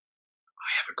 I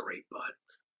have a great butt.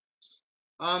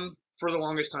 For the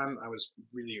longest time, I was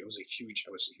a huge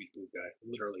boob guy.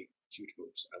 Literally huge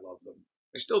boobs. I love them.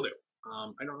 I still do.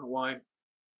 I don't know why.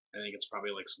 I think it's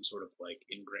probably like some sort of like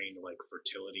ingrained like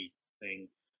fertility thing.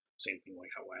 Same thing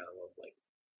like how why I love like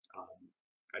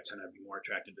I tend to be more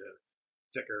attracted to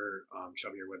thicker,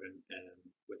 chubbier women and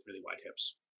with really wide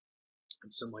hips.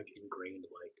 And some like ingrained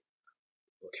like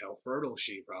look how fertile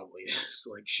she probably is.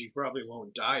 Like she probably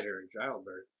won't die during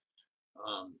childbirth.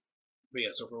 Um, but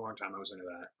yeah, so for a long time I was into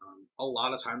that. A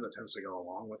lot of times that tends to go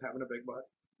along with having a big butt.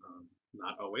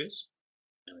 Not always,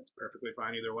 and it's perfectly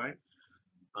fine either way.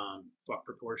 Fuck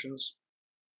proportions.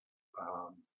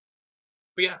 Um,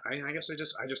 but yeah, I guess I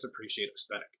just appreciate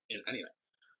aesthetic in anything.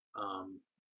 Um,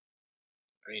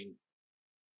 I mean,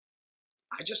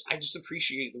 I just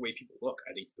appreciate the way people look.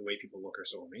 I think the way people look are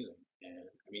so amazing, and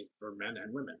I mean for men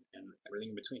and women and everything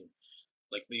in between.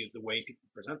 Like the way people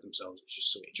present themselves is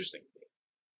just so interesting to me.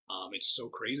 It's so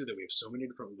crazy that we have so many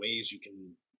different ways you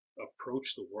can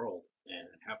approach the world and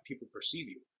have people perceive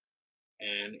you.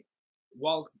 And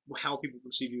while how people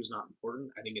perceive you is not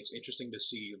important, I think it's interesting to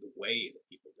see the way that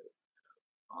people do.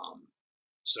 Um,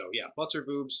 so yeah, butts or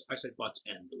boobs? I say butts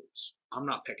and boobs. I'm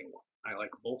not picking one. I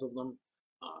like both of them.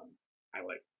 Um, I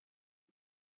like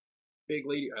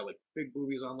I like big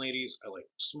boobies on ladies. I like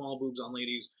small boobs on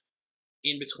ladies.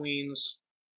 In betweens,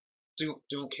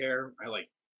 don't care. I like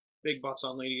big butts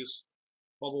on ladies,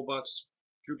 bubble butts,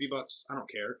 droopy butts. I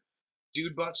don't care.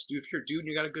 Dude butts, dude. If you're a dude and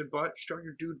you got a good butt, show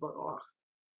your dude butt off.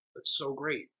 That's so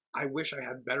great. I wish I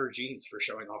had better genes for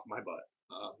showing off my butt.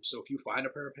 So if you find a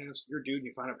pair of pants, you're a dude, and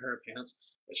you find a pair of pants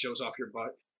that shows off your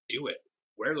butt, do it.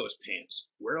 Wear those pants.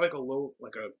 Wear like a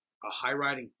high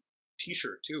riding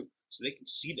t-shirt too, so they can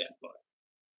see that butt.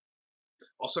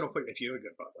 Also, don't put if you have a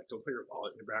good butt, like don't put your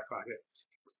wallet in your back pocket.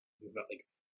 You've got like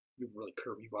you have a really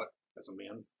curvy butt as a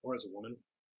man or as a woman.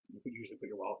 You could usually put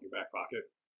your wallet in your back pocket.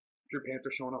 If your pants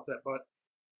are showing off that butt,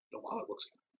 the wallet looks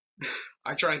good.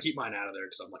 I try and keep mine out of there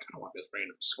because I'm like I don't want this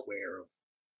random square of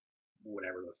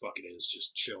whatever the fuck it is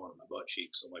just chilling on my butt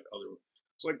cheeks. So like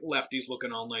it's like lefties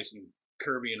looking all nice and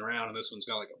curvy and round, and this one's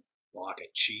got like a block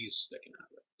of cheese sticking out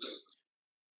of it.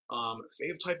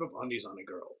 Fave type of undies on a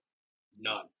girl?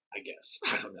 None, I guess.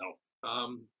 I don't know.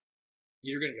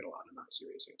 You're gonna get a lot of not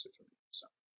serious answers from me, so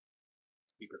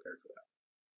be prepared for that.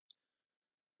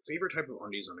 Favorite type of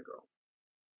undies on a girl?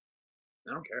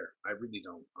 I don't care. I really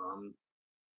don't.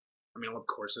 I mean, I love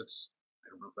corsets. I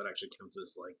don't know if that actually counts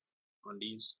as like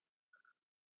undies,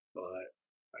 but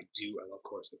I love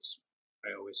corsets.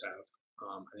 I always have.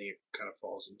 I think it kind of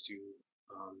falls into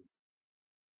um,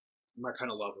 my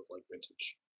kind of love of like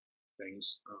vintage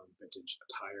things, vintage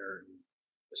attire and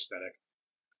aesthetic.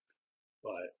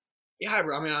 But yeah,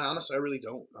 I mean, honestly, I really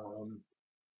don't.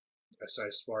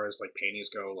 As far as like panties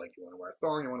go, like you want to wear a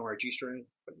thong, you want to wear a g-string,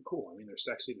 but cool. I mean, they're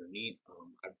sexy, they're neat.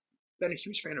 I've been a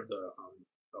huge fan of the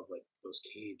of like those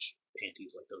cage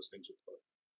panties, like those things with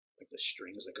like the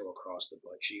strings that go across the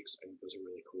butt cheeks. I think those are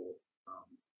really cool. Um,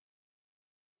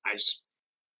 I just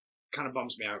kind of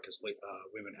bums me out because like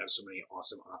women have so many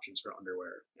awesome options for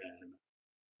underwear, and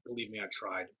believe me, I've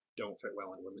tried. Don't fit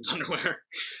well in women's underwear,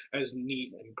 as neat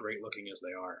and great looking as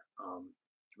they are.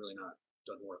 It's really not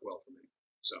doesn't work well for me.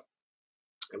 So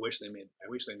I wish they made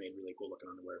really cool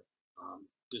looking underwear,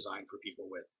 designed for people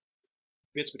with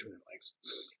bits between their legs.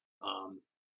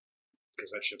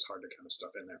 Because that shit's hard to kind of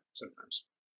stuff in there sometimes.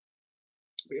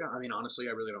 But yeah, I mean, honestly,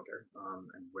 I really don't care.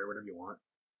 And wear whatever you want.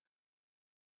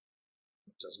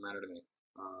 It doesn't matter to me.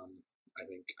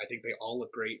 I think they all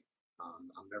look great.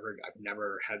 I've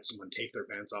never had someone take their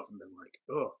pants off and been like,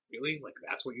 oh, really? Like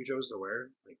that's what you chose to wear?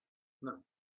 Like, no,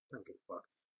 I don't give a fuck.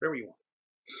 Whatever you want.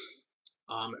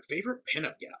 Favorite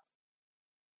pinup gal?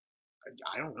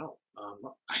 I don't know.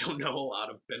 I don't know a lot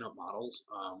of pinup models.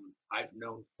 I've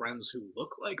known friends who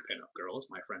look like pinup girls.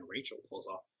 My friend Rachel pulls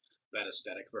off that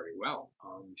aesthetic very well.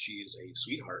 She's a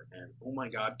sweetheart, and oh my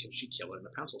god, can she kill it in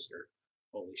a pencil skirt?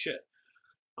 Holy shit.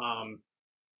 Um,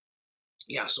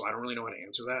 yeah, so I don't really know how to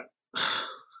answer that.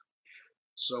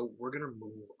 So we're gonna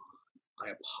move on.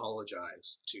 I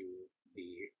apologize to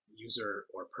the user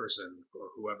or person or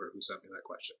whoever who sent me that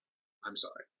question. I'm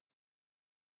sorry.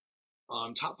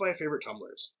 Top five favorite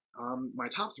tumblers. My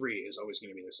top three is always going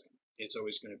to be the same. It's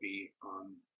always going to be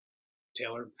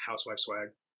Taylor, Housewife Swag,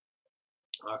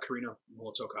 Karina,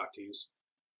 Molotov Cocktease,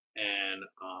 and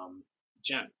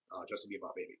Jen, Just to Be a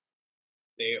Bob Baby.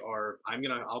 They are.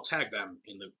 I'll tag them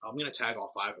in the. I'm gonna tag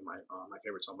all five of my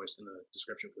favorite tumblers in the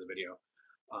description for the video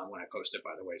when I post it.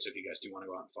 By the way, so if you guys do want to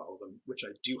go out and follow them, which I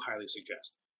do highly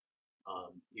suggest,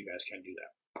 you guys can do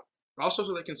that. Also,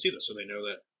 so they can see this, so they know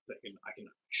that I can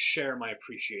share my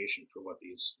appreciation for what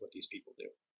these people do.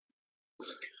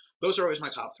 Those are always my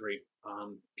top three.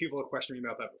 People have questioned me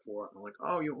about that before. I'm like,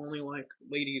 oh, you only like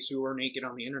ladies who are naked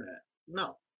on the internet.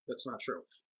 No, that's not true.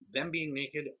 Them being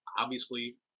naked,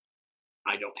 obviously,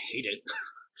 I don't hate it.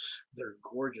 They're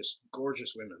gorgeous,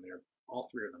 gorgeous women. They're all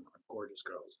three of them are gorgeous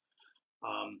girls.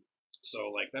 Um,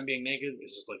 so like them being naked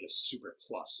is just like a super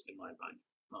plus in my mind.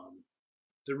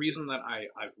 The reason that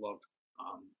I've loved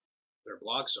um, their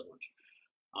blog so much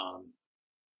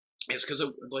is because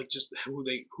of like just who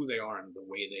they are and the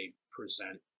way they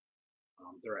present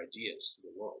their ideas to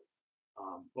the world.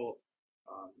 Both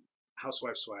um,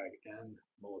 Housewife Swag and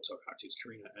Molotov Cocktease,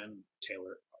 Karina and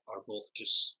Taylor are both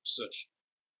just such.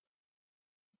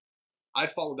 I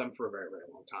followed them for a very very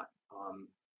long time.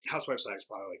 Housewife Swag is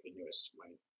probably like the newest.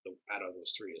 Out of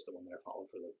those three is the one that I followed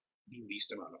for the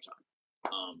least amount of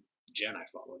time. Jen I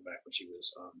followed back when she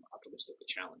was optimistically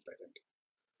challenged, I think.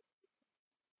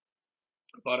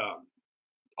 But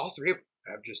all three of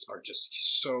them are just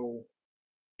so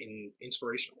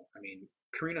inspirational. I mean,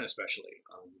 Karina especially.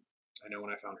 I know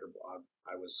when I found her blog,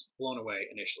 I was blown away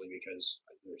initially because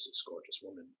there's this gorgeous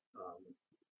woman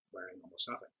wearing almost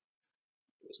nothing.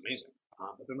 It was amazing.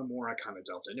 But then the more I kind of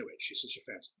delved into it, she's such a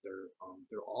fan.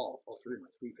 They're all three of my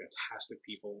three fantastic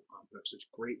people who have such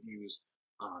great views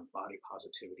on body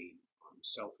positivity,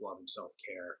 self love, and self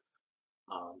care.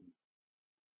 Um,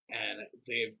 and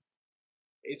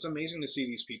it's amazing to see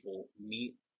these people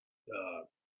meet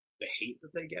the hate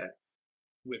that they get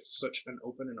with such an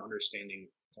open and understanding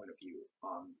point of view.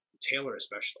 Taylor,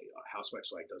 especially, Housewives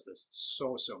Swag, does this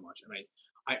so much, and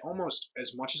I almost,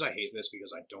 as much as I hate this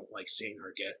because I don't like seeing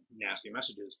her get nasty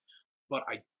messages, but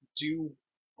I do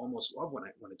almost love when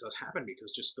it does happen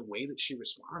because just the way that she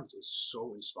responds is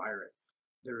so inspiring.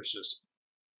 There's just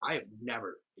I have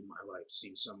never in my life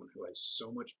seen someone who has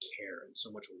so much care and so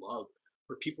much love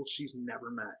for people she's never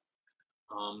met.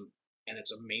 And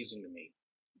it's amazing to me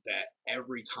that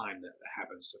every time that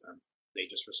happens to them, they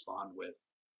just respond with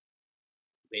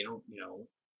they don't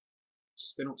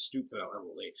they don't stoop to that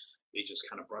level. They just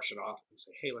kind of brush it off and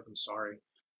say, hey, like I'm sorry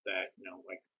that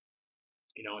like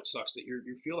it sucks that you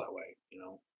feel that way.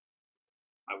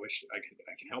 I wish I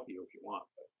can help you if you want.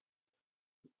 But,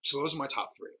 so those are my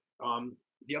top three.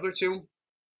 The other two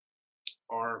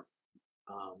are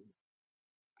um,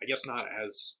 I guess not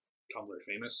as Tumblr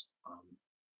famous.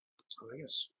 I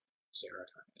guess Sarah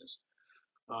kind of is.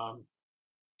 Um,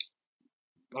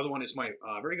 Other one is my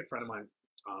very good friend of mine,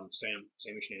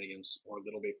 Sammy Shenanigans, or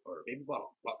Little Baby or Baby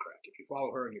Bottle Butt Crack. If you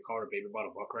follow her and you call her Baby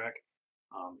Bottle Butt Crack,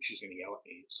 she's gonna yell at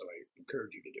me. So I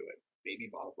encourage you to do it. Baby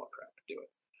Bottle Butt Crack, do it.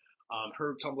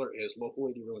 Her Tumblr is Local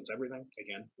Lady Ruins Everything.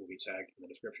 Again, will be tagged in the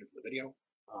description for the video,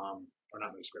 or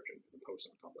not in the description, in the post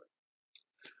on Tumblr.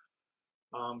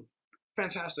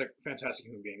 Fantastic, fantastic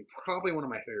human being. Probably one of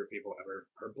my favorite people ever.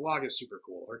 Her blog is super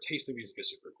cool. Her taste in music is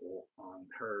super cool.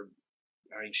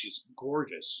 I mean, she's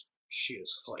gorgeous. She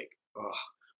is like, ugh.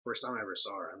 First time I ever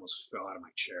saw her, I almost fell out of my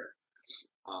chair.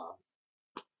 Um,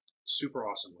 Super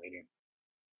awesome lady.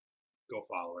 Go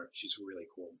follow her. She's really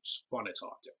cool. She's fun to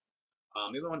talk to.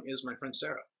 The other one is my friend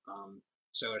Sarah,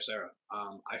 Sailor Sarah.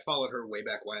 I followed her way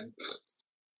back when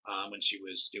she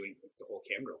was doing the whole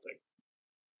cam girl thing.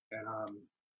 And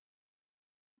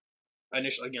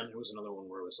initially, again, it was another one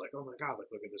where it was like, oh my god,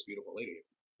 like look at this beautiful lady.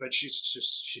 But she's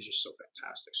just so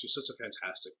fantastic. She's such a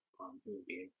fantastic human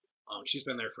being. She's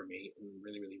been there for me in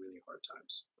really, really, really hard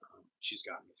times. She's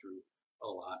gotten me through a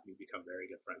lot. We've become very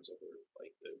good friends over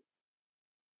like the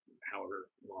however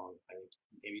long, I think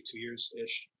maybe 2 years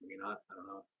ish, maybe not, I don't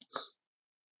know,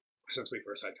 since we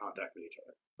first had contact with each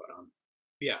other. But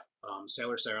yeah,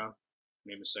 Sailor Sarah, her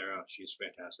name is Sarah. She's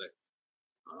fantastic.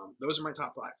 Those are my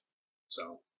top five.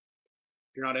 So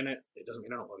if you're not in it, it doesn't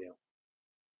mean I don't love you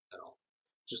at all.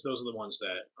 Just those are the ones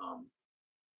that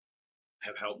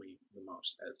have helped me the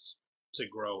most as to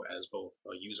grow as both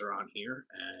a user on here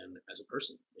and as a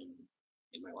person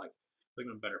in my life.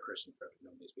 I'm a better person for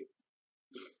knowing these people.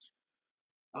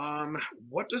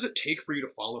 What does it take for you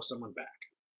to follow someone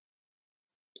back?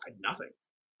 Nothing.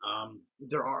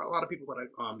 There are a lot of people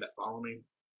that follow me.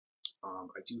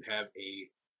 I do have a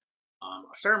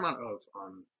fair amount of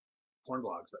porn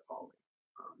blogs that follow me.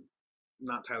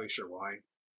 Not entirely sure why,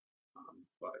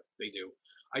 but they do.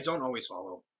 I don't always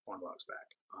follow porn blogs back.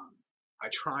 I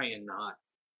try and not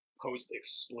post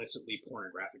explicitly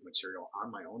pornographic material on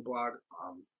my own blog,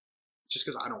 just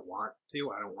because I don't want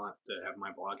to. I don't want to have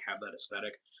my blog have that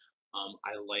aesthetic.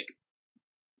 I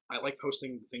like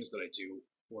posting the things that I do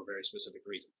for very specific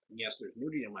reasons. And yes, there's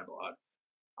nudity in my blog.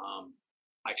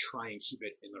 I try and keep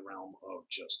it in the realm of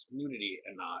just nudity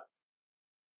and not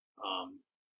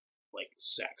like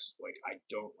sex. Like I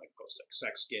don't like post like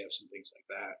sex gifs and things like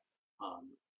that.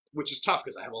 Which is tough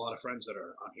because I have a lot of friends that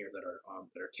are on here that are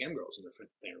cam girls and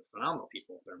they're phenomenal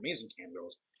people. They're amazing cam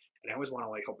girls, and I always want to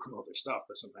like help promote their stuff,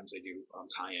 but sometimes they do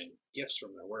tie in gifts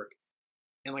from their work.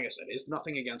 And like I said, it's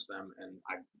nothing against them, and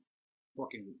I'm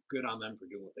fucking good on them for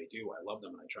doing what they do. I love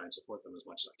them and I try and support them as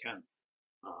much as I can.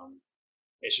 Um,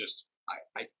 it's just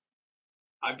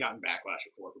I've gotten backlash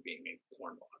before for being a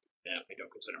porn blog, and I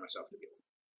don't consider myself to be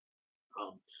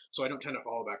one. So I don't tend to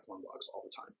follow back porn blogs all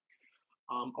the time.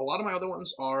 A lot of my other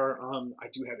ones are I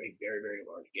do have a very very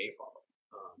large gay following.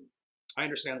 I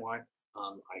understand why.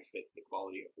 I fit the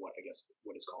quality of what I guess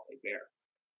what is called a bear.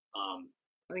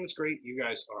 I think it's great. You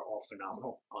guys are all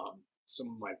phenomenal. Some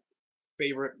of my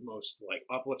favorite, most like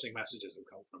uplifting messages have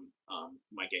come from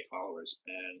my gay followers,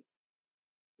 and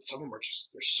some of them are just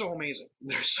they're so amazing.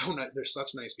 They're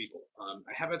such nice people.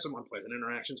 I have had some unpleasant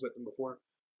interactions with them before.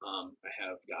 I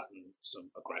have gotten some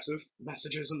aggressive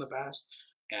messages in the past,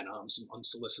 and some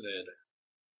unsolicited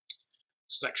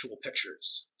sexual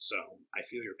pictures. So I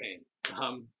feel your pain,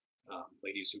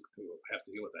 ladies who have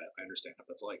to deal with that. I understand what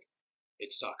that's like.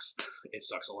 It sucks. It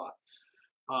sucks a lot.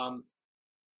 Um,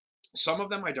 some of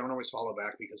them I don't always follow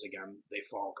back because again they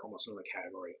fall almost into the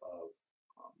category of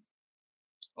um,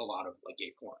 a lot of like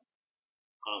gay porn.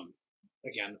 Um,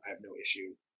 Again, I have no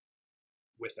issue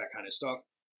with that kind of stuff,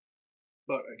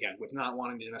 but again, with not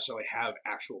wanting to necessarily have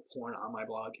actual porn on my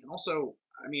blog, and also,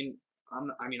 I'm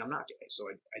not gay, so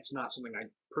it's not something I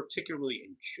particularly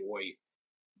enjoy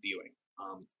viewing.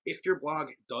 If your blog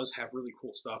does have really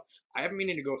cool stuff, I have been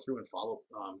meaning to go through and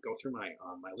go through my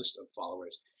list of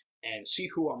followers and see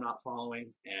who I'm not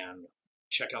following and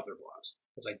check out their blogs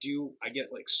because I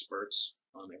get like spurts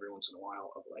every once in a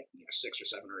while of like 6 or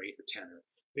 7 or 8 or 10 or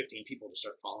 15 people to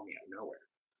start following me out of nowhere.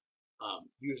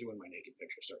 Usually when my naked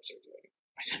pictures start circulating,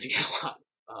 I tend to get a lot.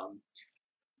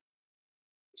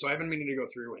 So I've been meaning to go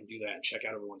through and do that and check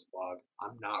out everyone's blog.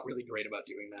 I'm not really great about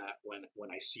doing that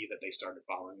when I see that they started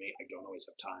following me. I don't always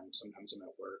have time. Sometimes I'm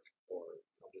at work or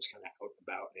I'm just kind of out and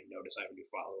about and I notice I have a new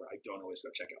follower. I don't always go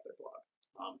check out their blog.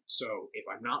 So if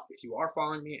you are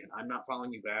following me and I'm not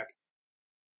following you back,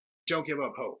 don't give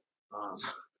up hope.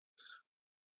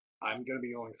 I'm gonna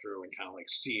be going through and kind of like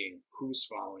seeing who's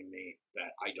following me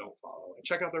that I don't follow and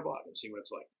check out their blog and see what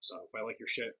it's like. So if I like your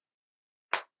shit,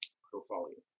 I'll follow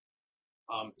you.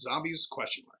 Zombies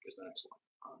question mark is the next one.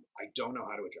 I don't know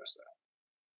how to address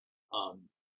that. Um,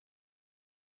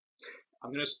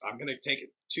 I'm gonna take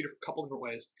it couple different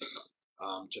ways,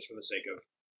 just for the sake of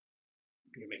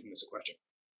making this a question.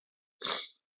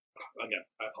 Again,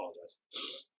 I apologize.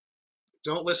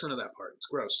 Don't listen to that part. It's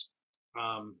gross.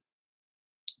 Um,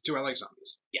 do I like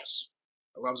zombies? Yes,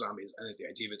 I love zombies. I think the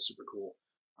idea of it's super cool.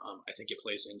 I think it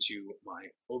plays into my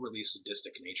overly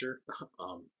sadistic nature,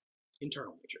 um,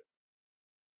 internal nature.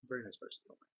 Very nice person.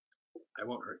 Don't worry. I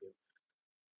won't hurt you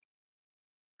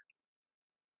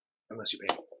unless you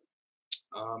pay me.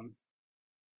 Um,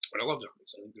 but I love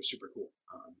zombies. I think they're super cool.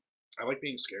 I like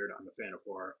being scared. I'm a fan of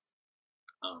horror.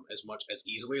 As much as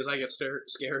easily as I get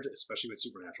scared, especially with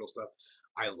supernatural stuff,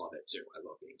 I love it too. I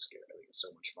love being scared. I think it's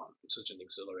so much fun. It's such an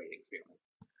exhilarating feeling.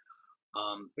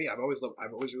 But yeah, I've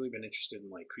always really been interested in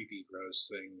like creepy,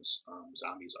 gross things.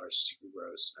 Zombies are super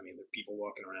gross. I mean, the people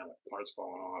walking around with parts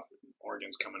falling off, and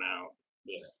organs coming out.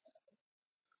 Yeah.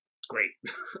 It's great.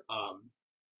 um,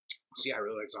 so yeah, I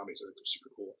really like zombies. I think they're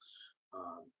super cool.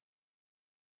 Um,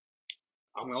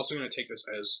 I'm also going to take this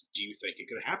as, do you think it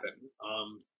could happen?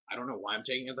 I don't know why I'm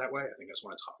taking it that way. I think I just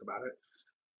want to talk about it.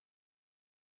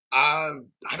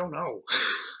 I don't know.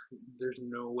 There's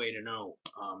no way to know.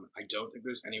 I don't think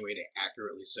there's any way to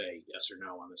accurately say yes or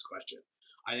no on this question.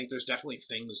 I think there's definitely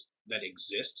things that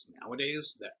exist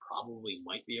nowadays that probably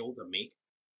might be able to make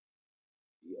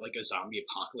like a zombie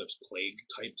apocalypse plague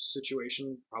type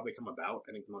situation probably come about.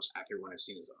 I think the most accurate one I've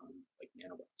seen is like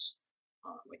nanobots,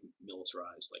 like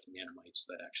militarized like nanomites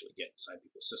that actually get inside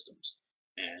people's systems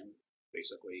and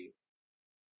basically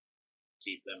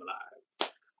keep them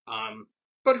alive.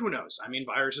 But who knows? I mean,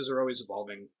 viruses are always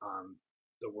evolving.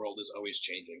 The world is always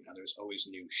changing, and there's always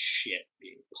new shit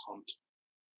being pumped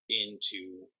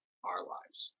into our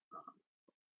lives,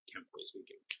 chemically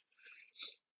speaking.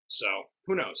 So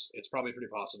who knows? It's probably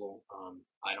pretty possible.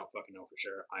 I don't fucking know for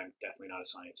sure. I'm definitely not a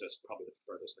scientist. Probably the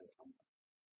furthest thing from.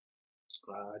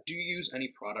 Do you use any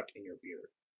product in your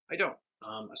beard? I don't.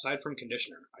 Aside from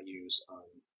conditioner,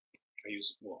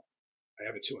 well, I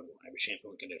have a two-in-one. I have a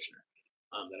shampoo and conditioner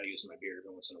that I use in my beard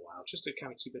every once in a while, just to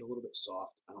kind of keep it a little bit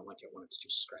soft. I don't like it when it's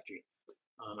too scratchy.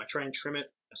 I try and trim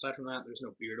it. Aside from that, there's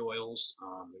no beard oils.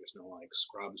 There's no like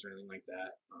scrubs or anything like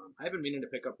that. I have been meaning to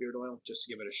pick up beard oil just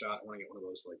to give it a shot. I want to get one of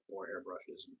those like boar hair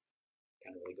brushes and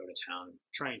kind of really go to town and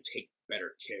try and take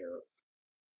better care of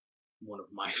one of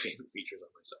my favorite features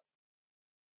of myself.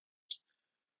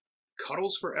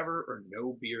 Cuddles forever or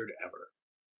no beard ever?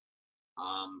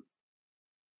 Um,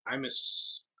 I'm a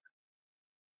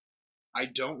I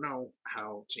don't know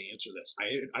how to answer this.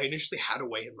 I initially had a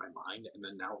way in my mind, and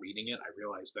then now reading it, I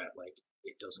realized that like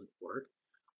it doesn't work.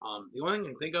 The only thing I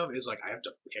can think of is like I have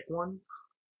to pick one.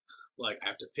 Like I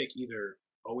have to pick either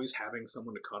always having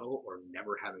someone to cuddle or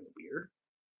never having a beard.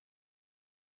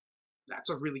 That's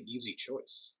a really easy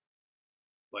choice.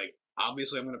 Like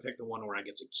obviously, I'm gonna pick the one where I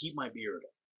get to keep my beard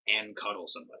and cuddle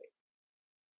somebody.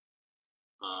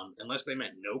 Unless they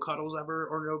meant no cuddles ever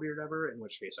or no beard ever, in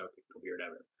which case I would pick no beard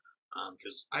ever.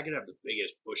 Because I could have the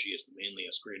biggest, bushiest,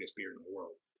 manliest, greatest beard in the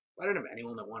world. If I didn't have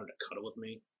anyone that wanted to cuddle with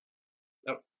me,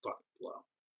 that would fucking blow.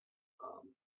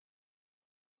 Um,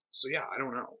 so yeah, I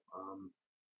don't know.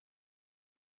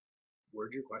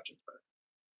 Where'd your question start?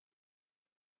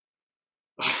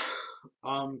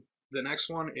 The next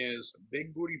one is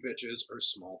big booty bitches or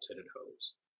small titted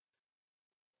hoes.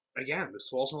 Again, this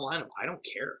falls in the line of I don't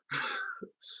care.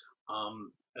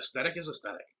 Aesthetic is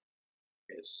aesthetic.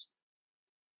 It's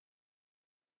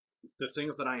the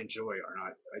things that I enjoy are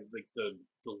not like the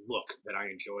look that I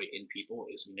enjoy in people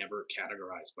is never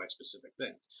categorized by specific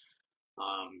things.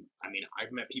 I mean,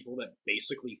 I've met people that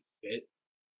basically fit,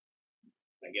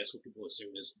 I guess, what people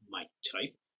assume is my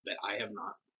type that I have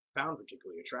not found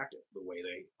particularly attractive the way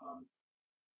they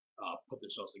put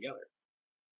themselves together,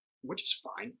 which is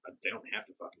fine. They don't have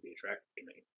to fucking be attractive to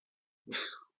me.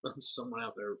 Someone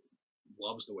out there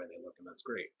loves the way they look, and that's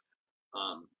great.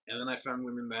 And then I found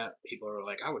women that people are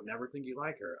like, I would never think you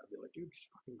like her. I'd be like, dude, she's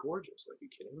fucking gorgeous. Like, are you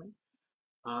kidding me?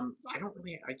 I don't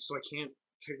really, so I can't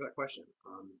pick that question.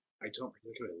 I don't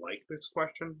particularly like this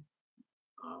question,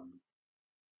 um,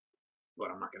 but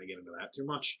I'm not going to get into that too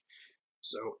much.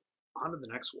 So, on to the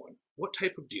next one. What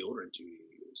type of deodorant do you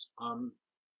use?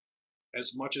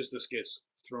 As much as this gets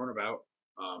thrown about,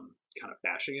 kind of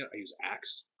bashing it, I use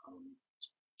Axe.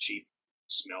 Cheap,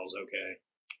 smells okay,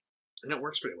 and it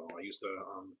works pretty well. I use the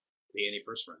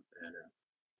antiperspirant, and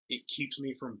it keeps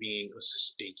me from being a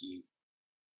stinky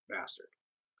bastard.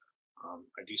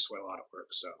 I do sweat a lot at work,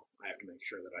 so I have to make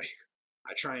sure that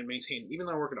I try and maintain. Even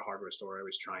though I work at a hardware store, I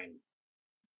always try and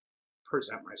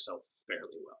present myself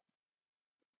fairly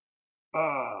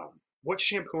well. What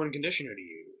shampoo and conditioner do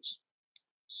you use?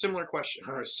 Similar question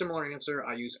or similar answer.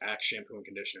 I use Axe shampoo and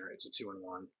conditioner. It's a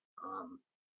 2-in-1. Um,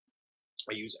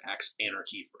 I use Axe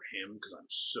Anarchy for him because I'm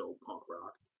so punk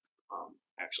rock.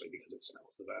 Actually, because it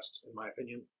smells the best in my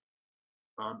opinion.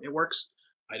 It works.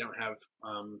 I don't have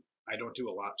I don't do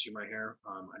a lot to my hair.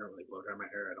 I don't really blow dry my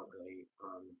hair. I don't really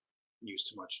use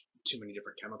too many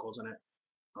different chemicals in it.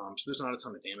 So there's not a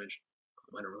ton of damage.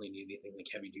 I don't really need anything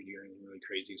like heavy duty or anything really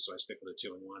crazy, so I stick with a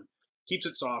 2-in-1. Keeps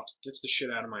it soft, gets the shit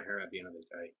out of my hair at the end of the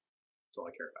day. That's all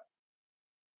I care about.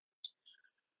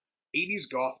 80s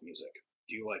goth music.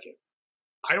 Do you like it?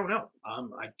 I don't know.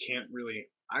 I can't really.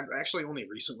 I've actually only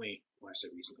recently, when I say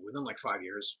recently, within like 5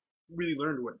 years, really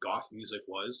learned what goth music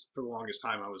was. For the longest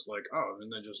time, I was like, oh,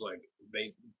 and then just like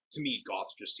to me, goth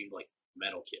just seemed like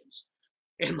metal kids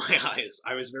in my eyes.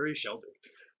 I was very sheltered.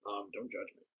 Don't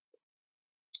judge me.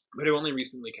 But I've only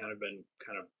recently kind of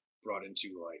brought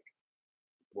into like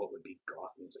what would be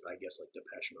goth music, I guess like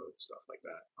Depeche Mode stuff like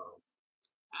that.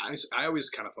 I always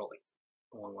kind of felt like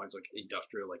along lines like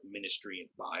industrial, like Ministry and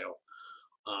Vile.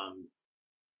 Um,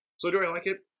 so do I like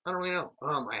it? I don't really know.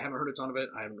 I haven't heard a ton of it.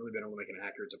 I haven't really been able to make an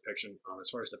accurate depiction. As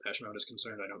far as Depeche Mode is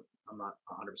concerned, I'm not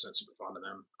 100% super fond of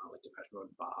them. I like Depeche Mode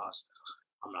and Bajas.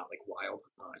 I'm not like wild.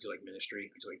 I do like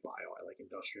Ministry. I do like Vile. I like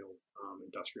industrial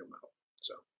metal.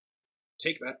 So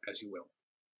take that as you will.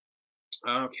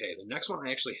 Okay, the next one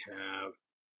I actually have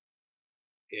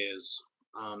is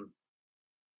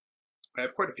I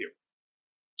have quite a few.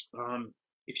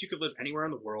 If you could live anywhere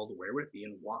in the world, where would it be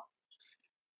and why?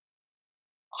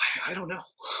 I don't know.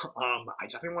 I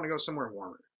definitely want to go somewhere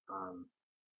warmer. Um,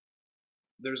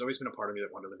 there's always been a part of me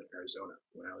that wanted to live in Arizona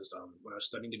when I was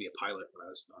studying to be a pilot. When I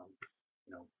was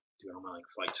you know doing all my like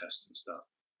flight tests and stuff.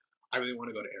 I really want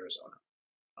to go to Arizona.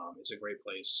 It's a great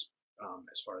place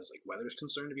as far as like weather is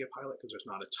concerned to be a pilot because there's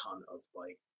not a ton of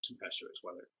like tempestuous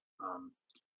weather. Um,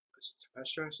 is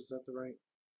tempestuous? Is that the right?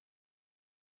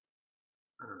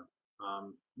 I don't know.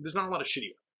 There's not a lot of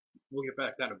shitty weather. We'll get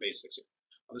back down to basics here.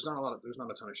 There's not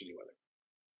a ton of shitty weather.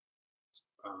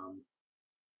 Um,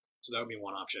 so that would be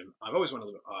one option. I've always wanted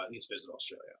to at least visit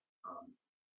Australia. Um,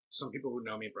 some people who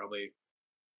know me probably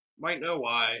might know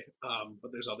why,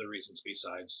 but there's other reasons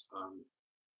besides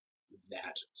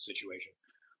that situation.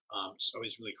 It's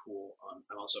always really cool.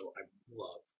 And also, I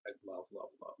love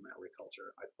Maori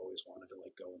culture. I've always wanted to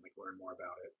like go and like learn more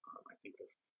about it. I think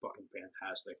they're fucking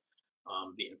fantastic.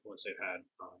 The influence they've had,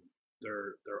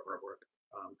 their artwork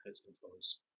has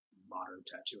influenced modern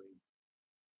tattooing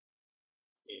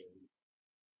in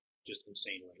just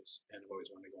insane ways, and I've always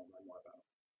wanted to go and learn more about it.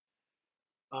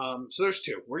 So there's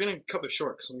two. We're gonna cut this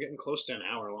short because I'm getting close to an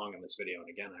hour long on this video, and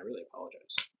again, I really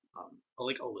apologize.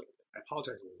 Like a little bit. I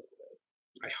apologize a little bit.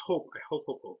 I hope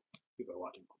people are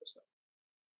watching all this stuff.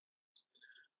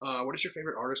 What is your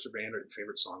favorite artist or band or your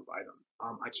favorite song by them?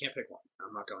 I can't pick one.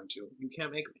 I'm not going to. You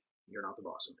can't make me. You're not the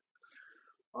boss of me.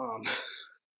 Um,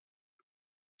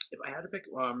 if I had to pick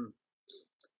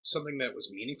something that was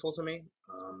meaningful to me,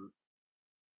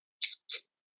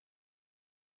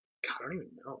 God, I don't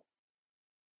even know.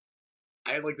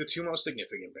 I had like the two most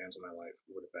significant bands in my life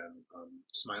would have been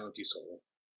Smile Empty Soul.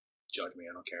 Judge me,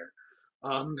 I don't care.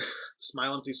 Um,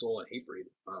 Smile Empty Soul and Hatebreed.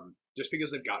 Just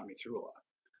because they've gotten me through a lot.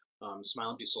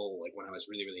 Smile Empty Soul, like when I was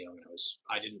really, really young,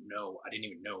 I didn't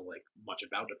even know like much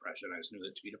about depression. I just knew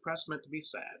that to be depressed meant to be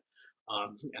sad.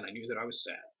 And I knew that I was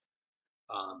sad.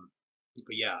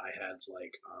 But yeah, I had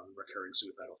like recurring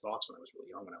suicidal thoughts when I was really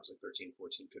young, when I was like 13,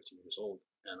 14, 15 years old.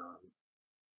 And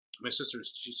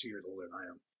she's 2 years older than I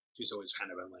am. She's always kind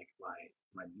of been like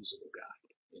my musical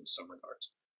guide in some regards.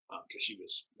 Because she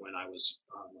was when I was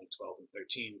like 12 and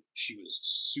 13, she was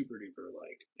super duper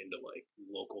like into like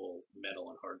local metal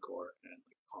and hardcore and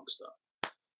like punk stuff.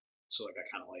 So like I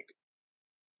kind of like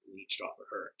leached off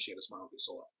of her. She had a Smile Through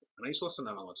Soul, and I used to listen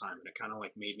to them all the time, and it kind of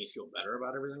like made me feel better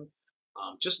about everything.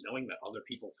 Just knowing that other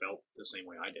people felt the same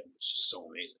way I did was just so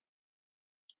amazing.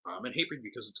 And Hatebreed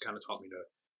because it's kind of taught me to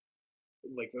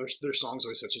like their songs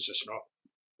always such a strong,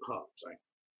 sorry,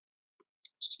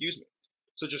 excuse me,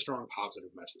 such a strong positive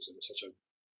message and such a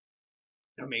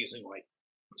amazing like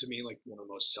to me like one of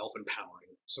the most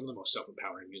self-empowering, some of the most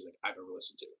self-empowering music I've ever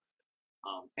listened to.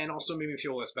 And also made me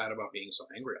feel less bad about being so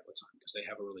angry all the time because they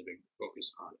have a really big focus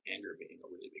on anger being a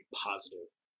really big positive,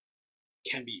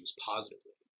 can be used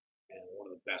positively, and one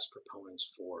of the best proponents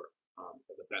for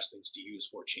the best things to use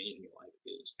for changing your life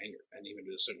is anger, and even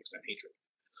to a certain extent hatred.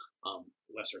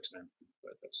 Lesser extent,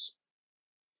 but that's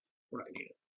we're not gonna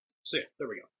need it. So yeah, there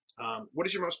we go. What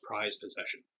is your most prized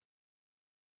possession?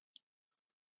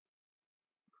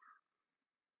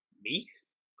 Me?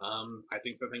 I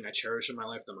think the thing I cherish in my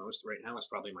life the most right now is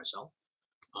probably myself.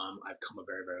 I've come a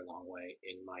very, very long way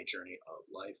in my journey of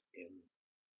life in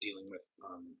dealing with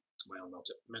my own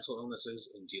mental illnesses,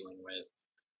 in dealing with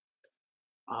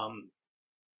um,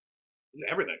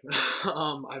 everything.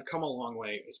 I've come a long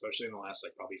way, especially in the last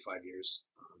like probably 5 years.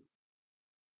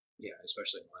 Yeah,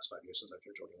 especially in the last 5 years since I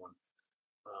turned 21.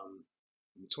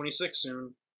 I'm 26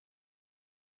 soon.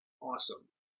 Awesome.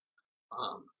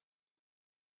 Um,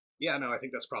 yeah, no, I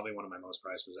think that's probably one of my most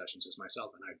prized possessions is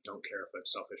myself, and I don't care if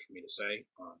that's selfish for me to say.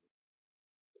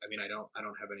 I mean, I don't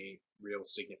have any real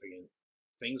significant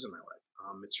things in my life.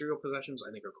 Material possessions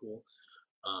I think are cool.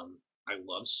 I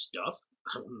love stuff.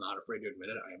 I'm not afraid to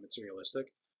admit it. I am materialistic.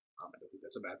 I don't think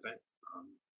that's a bad thing.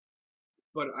 Um,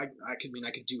 but I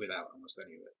could do without almost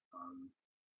any of it.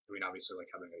 I mean, obviously, like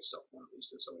having a cell phone at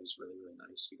least is always really, really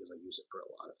nice because I use it for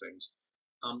a lot of things.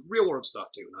 Real world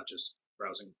stuff too, not just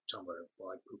browsing Tumblr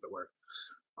while I poop at work.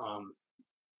 Um,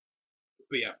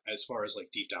 but yeah, as far as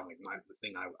like deep down, like the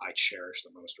thing I cherish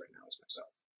the most right now is myself.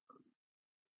 Um,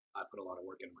 I put a lot of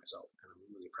work into myself, and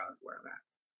I'm really proud of where I'm at.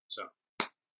 So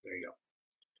there you go.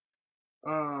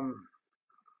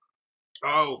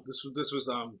 Oh, this was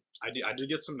I did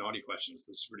get some naughty questions.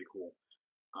 This is pretty cool.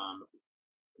 Um,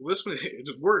 this one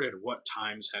it's worded. What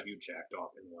times have you jacked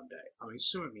off in one day? I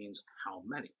assume it means how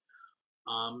many.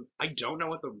 I don't know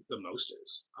what the most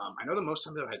is. I know the most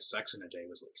times I've had sex in a day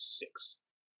was like six.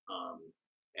 Um,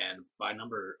 and I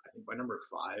think by number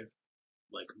five,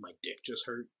 like my dick just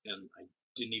hurt, and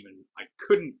I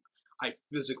couldn't, I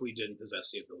physically didn't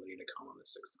possess the ability to come on the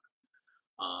sixth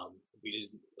time. We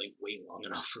didn't like wait long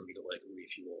enough for me to like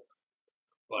refuel.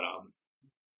 But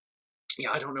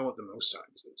yeah, I don't know what the most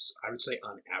times is. I would say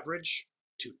on average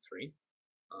 2 to 3.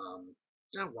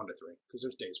 Not 1 to 3 because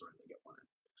there's days where I only get one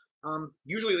in.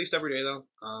 Usually at least every day though.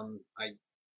 I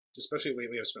especially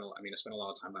lately I spent a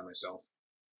lot of time by myself.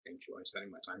 I enjoy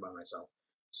spending my time by myself.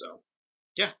 So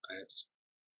yeah,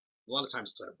 a lot of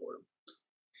times it's out of boredom.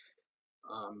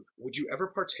 Would you ever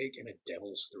partake in a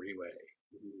devil's three-way?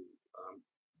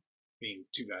 Being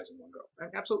two guys and one girl.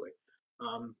 Absolutely.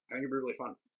 I think it'd be really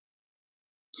fun.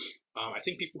 I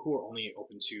think people who are only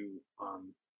open to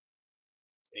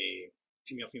a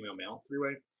female male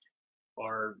three-way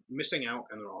are missing out,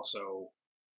 and they're also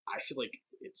I feel like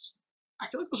it's I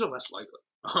feel like those are less likely.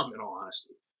 In all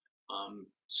honesty,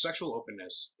 sexual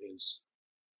openness is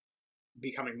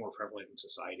becoming more prevalent in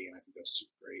society, and I think that's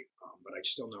super great. But I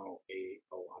still know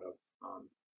um,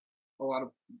 a lot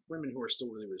of women who are still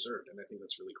really reserved, and I think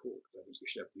that's really cool because I think we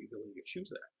should have the ability to choose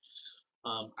that.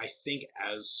 I think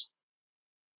as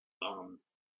um,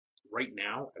 right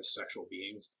now as sexual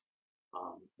beings,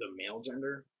 the male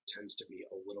gender tends to be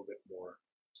a little bit more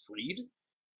freed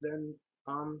than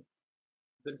um,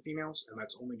 than females, and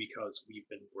that's only because we've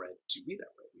been bred to be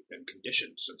that way. We've been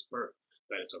conditioned since birth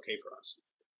that it's okay for us,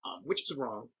 which is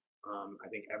wrong. I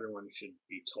think everyone should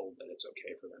be told that it's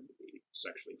okay for them to be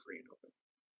sexually free and open.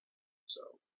 So,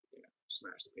 yeah,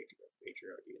 smash the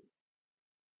patriarchy and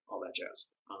all that jazz.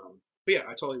 But yeah,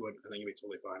 I totally would. I think it'd be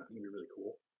totally fine. I think it'd be really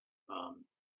cool. Um,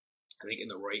 I think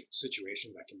in the right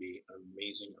situation, that can be an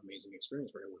amazing, amazing experience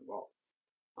for everyone involved.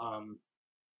 Um,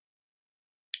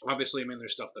 Obviously, I mean,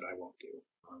 there's stuff that I won't do.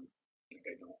 Like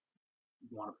I don't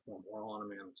want to perform oral on a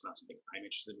man. It's not something I'm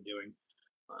interested in doing.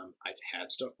 I've had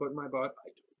stuff put in my butt.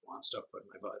 I don't want stuff put in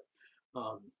my butt.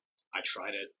 I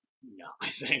tried it. No,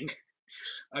 I think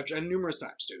I've tried numerous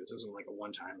times too. This isn't like a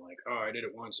one time like, oh, I did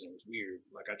it once and it was weird.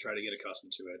 Like I try to get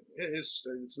accustomed to it. It's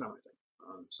not my thing.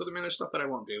 So I mean, there's stuff that I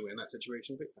won't do in that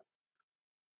situation. But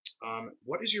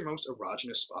what is your most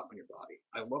erogenous spot on your body?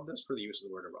 I love this for the use of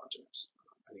the word erogenous.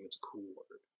 I think it's a cool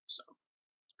word. So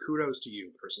kudos to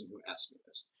you, person who asked me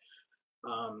this.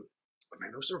 My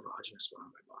most erogenous spot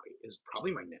on my body is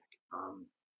probably my neck.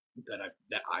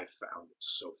 That I've found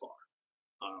so far.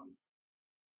 Um,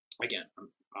 Again, I'm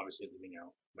obviously leaving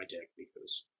out my dick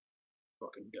because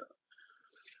fucking duh.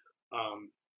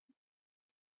 Um,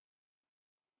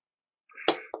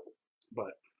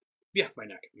 but yeah, my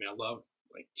neck. I mean, I love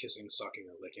like kissing, sucking,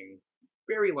 or licking.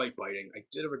 Very light biting. I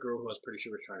did have a girl who I was pretty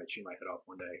sure was trying to chew my head off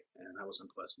one day, and that was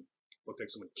unpleasant. Looked like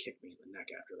someone kicked me in the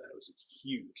neck after that. It was a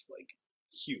huge, like,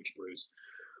 huge bruise.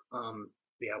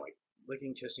 Yeah, like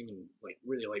licking, kissing, and like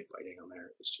really light biting on there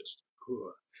is just.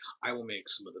 Whew. I will make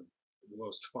some of the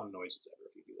most fun noises ever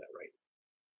if you do that right.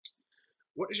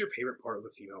 What is your favorite part of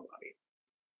the female body?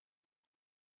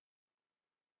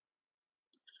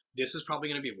 This is probably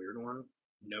going to be a weird one.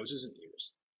 Noses and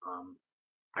ears.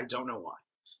 I don't know why.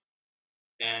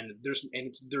 There's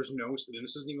no, and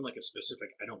this isn't even like a specific.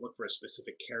 I don't look for a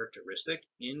specific characteristic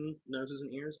in noses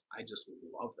and ears. I just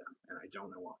love them, and I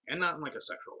don't know why. And not in like a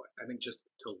sexual way. I think just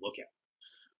to look at.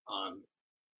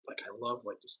 Like I love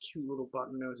like those cute little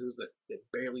button noses that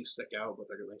barely stick out, but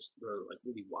they're like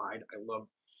really wide. I love.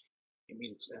 I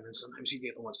mean, and then sometimes you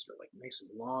get the ones that are like nice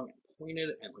and long and pointed,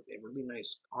 and like they have really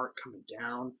nice art coming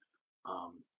down.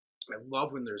 Um, I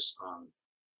love when there's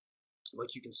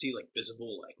like you can see like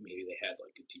visible, like maybe they had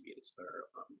like a deviated or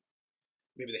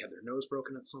maybe they had their nose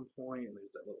broken at some point, and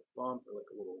there's that little bump or like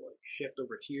a little like shift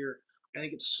over here. I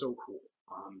think it's so cool.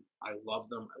 I love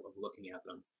them. I love looking at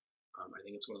them. I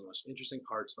think it's one of the most interesting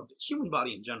parts of the human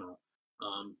body in general.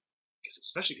 Because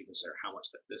especially if you consider how much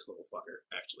that this little fucker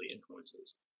actually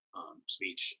influences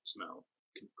speech, smell,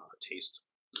 taste.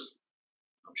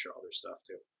 I'm sure other stuff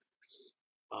too.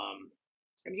 Um,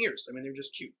 and ears. I mean, they're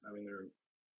just cute. I mean, they're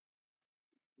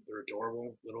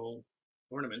adorable little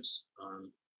ornaments.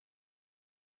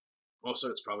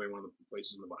 Also, it's probably one of the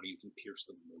places in the body you can pierce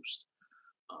the most.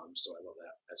 So I love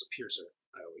that. As a piercer,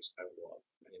 I love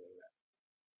anything that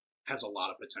has a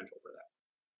lot of potential for that.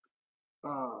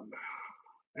 Um,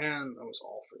 and that was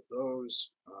all for those.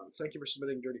 Thank you for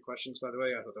submitting dirty questions, by the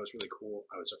way. I thought that was really cool.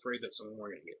 I was afraid that some of them were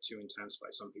going to get too intense by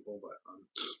some people, but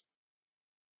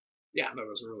yeah, no,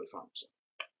 those were really fun. So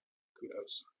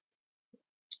kudos.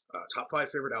 Top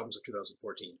five favorite albums of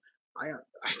 2014. I,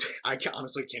 I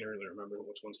honestly can't really remember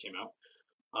which ones came out.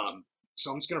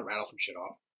 So I'm just gonna rattle some shit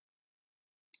off.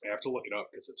 I have to look it up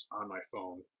because it's on my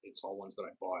phone. It's all ones that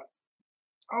I bought.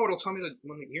 Oh, it'll tell me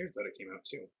the years that it came out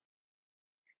too.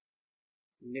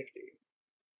 Nifty.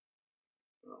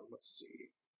 Let's see.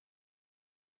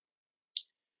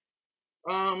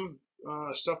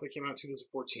 Stuff that came out in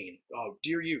 2014. Oh,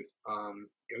 Dear Youth.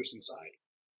 Ghost Inside.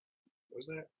 What was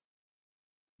that?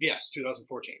 Yes,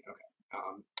 2014. Okay.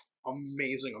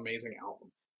 Amazing, amazing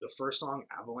album. The first song,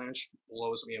 Avalanche,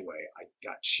 blows me away. I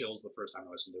got chills the first time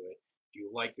I listened to it. If you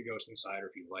like The Ghost Inside or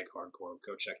if you like hardcore,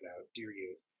 go check it out. Dear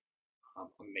Youth.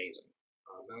 Amazing.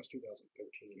 That was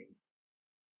 2013.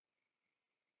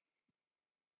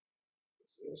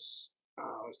 What's this?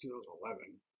 It was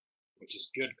 2011, which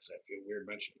is good because I feel weird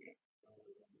mentioning it.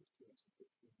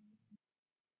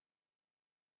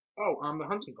 The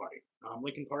Hunting Party,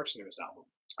 Linkin Park's newest album.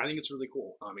 I think it's really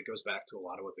cool. It goes back to a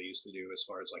lot of what they used to do as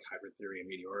far as like Hybrid Theory and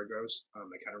Meteora goes.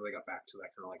 They kind of really got back to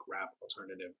that kind of like rap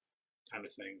alternative kind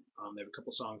of thing. They have a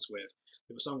couple songs they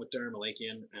have a song with Darren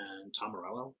Malakian and Tom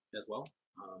Morello as well.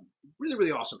 Really,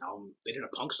 really awesome album. They did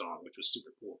a punk song, which was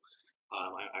super cool.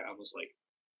 I was like,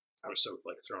 I was so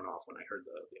like thrown off when I heard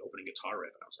the opening guitar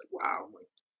riff, and I was like, wow, I'm like,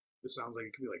 this sounds like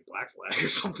it could be like Black Flag or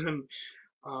something.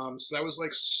 So that was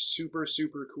like super,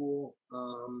 super cool.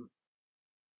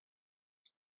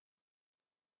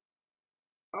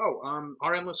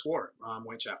 Our Endless War,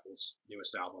 Whitechapel's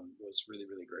newest album was really,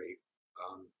 really great.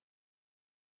 Um,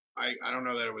 I don't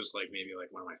know that it was like maybe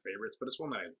like one of my favorites, but it's one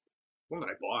that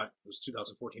I bought. It was a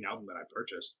 2014 album that I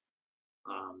purchased,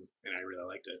 and I really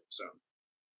liked it. So,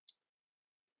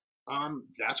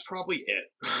 that's probably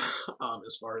it,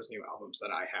 as far as new albums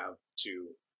that I have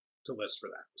to list for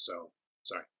that. So,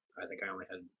 sorry, I think I only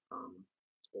had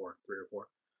three or four.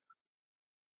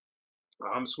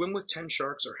 Swim with 10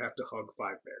 sharks or have to hug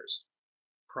 5 bears.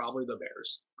 Probably the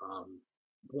bears.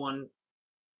 One,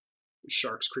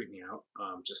 sharks creep me out,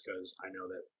 just because I know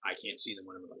that I can't see them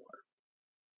when I'm in the water.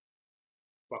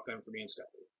 Fuck them for being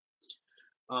stealthy.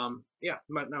 Yeah,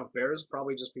 but no, bears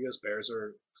probably just because bears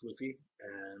are floofy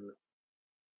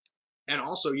and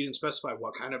also you didn't specify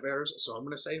what kind of bears, so I'm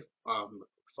gonna say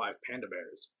 5 panda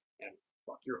bears and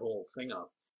fuck your whole thing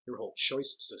up, your whole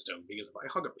choice system. Because if I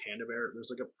hug a panda bear,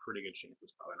 there's like a pretty good chance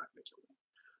it's probably not gonna kill me.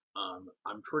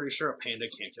 I'm pretty sure a panda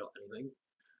can't kill anything.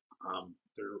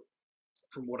 They're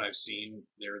from what I've seen,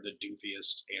 they're the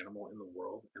doofiest animal in the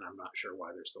world, and I'm not sure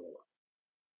why they're still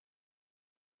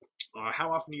alive.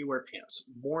 How often do you wear pants?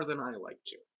 More than I like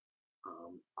to.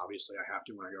 Obviously, I have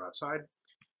to when I go outside.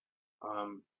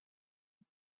 Um,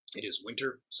 it is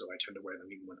winter, so I tend to wear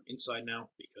them even when I'm inside now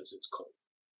because it's cold.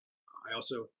 I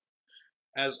also,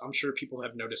 as I'm sure people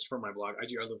have noticed from my blog, I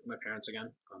live with my parents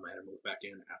again. I had to move back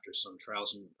in after some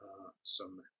trials and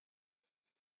some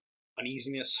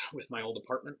uneasiness with my old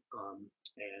apartment,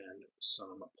 and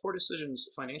some poor decisions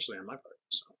financially on my part.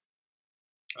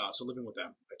 So living with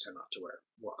them, I tend not to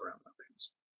walk around without pants.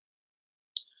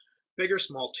 Big or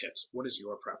small tits? What is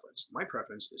your preference? My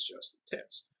preference is just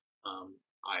tits. Um,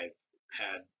 I've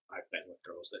I've been with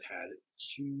girls that had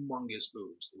humongous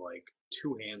boobs, like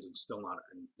 2 hands,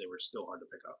 and they were still hard to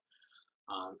pick up.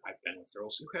 I've been with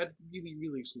girls who had really,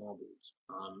 really small boobs,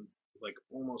 like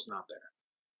almost not there.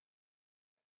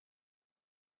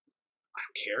 I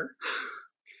don't care.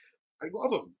 I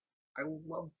love them. I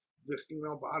love the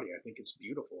female body. I think it's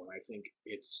beautiful, and I think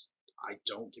I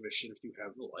don't give a shit if you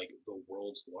have like the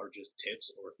world's largest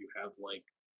tits or if you have like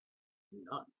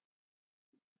none.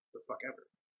 The fuck ever.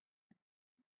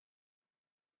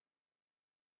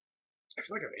 I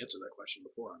feel like I've answered that question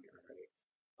before on here already.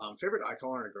 Favorite eye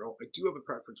color on a girl? I do have a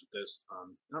preference with this.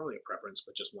 Not really a preference,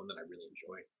 but just one that I really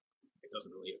enjoy. It doesn't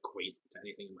really equate to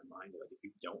anything in my mind. Like if you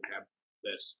don't have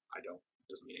this, I don't. It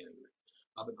doesn't mean anything to me.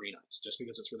 But green eyes, just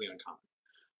because it's really uncommon.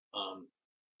 Um,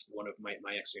 one of my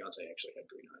ex fiance actually had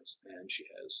green eyes, and she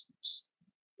has.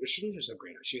 She doesn't just have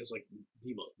green eyes. She has like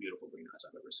the most beautiful green eyes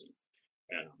I've ever seen,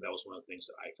 and that was one of the things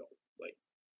that I felt like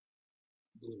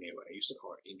blew me away. I used to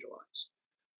call her angel eyes.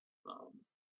 Um,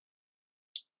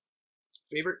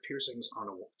 Favorite piercings on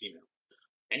a female?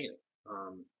 Anything.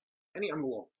 Um,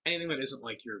 well, anything that isn't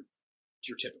like your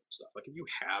typical stuff. Like if you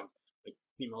have like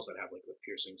females that have like lip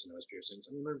piercings and nose piercings,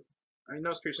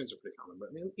 nose piercings are pretty common, but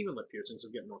I mean even lip piercings are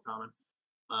getting more common.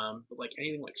 But like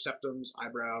anything like septums,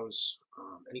 eyebrows,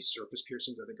 any surface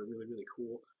piercings I think are really really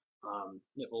cool.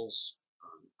 Nipples,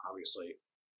 obviously,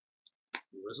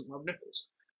 who doesn't love nipples?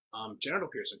 Genital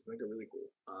piercings I think are really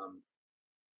cool.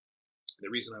 The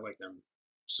reason I like them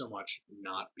so much,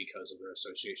 not because of their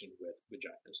association with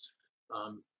vaginas,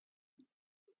 um,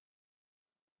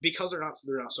 because they're not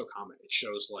so common. It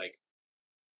shows like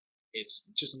it's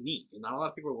just neat, and not a lot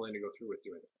of people are willing to go through with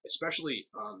doing it. Especially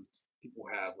people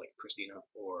who have like Christina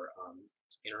or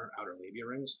inner outer labia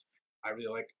rings. I really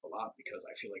like a lot because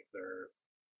I feel like they're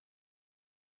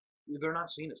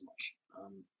not seen as much.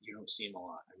 You don't see them a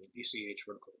lot. I mean, DCH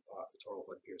vertical clitoral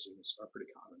hood piercings are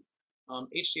pretty common.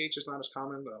 HCH is not as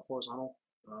common. The horizontal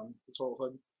clitoral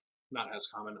hood, not as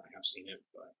common. I have seen it,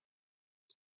 but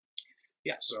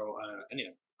yeah. So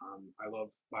anyway, I love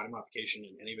body modification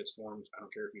in any of its forms. I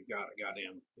don't care if you've got a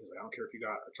goddamn. I don't care if you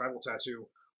got a tribal tattoo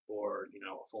or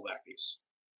a full back piece.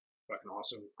 Fucking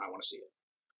awesome. I want to see it.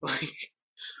 Like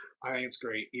I think it's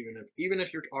great, even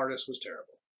if your artist was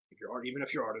terrible. Even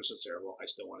if your artist was terrible, I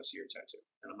still want to see your tattoo,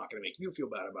 and I'm not going to make you feel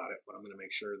bad about it, but I'm going to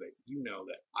make sure that you know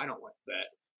that I don't like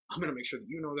that. I'm going to make sure that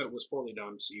you know that it was poorly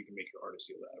done, so you can make your artist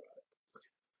feel bad about it.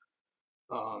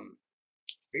 Um,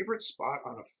 Favorite spot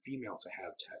on a female to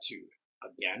have tattooed?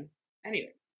 Again,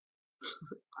 anything.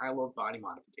 I love body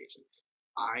modification.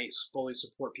 I fully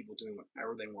support people doing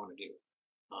whatever they want to do.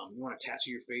 You want to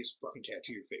tattoo your face? Fucking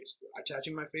tattoo your face. Would I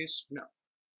tattoo my face? No.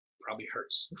 Probably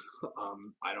hurts.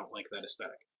 I don't like that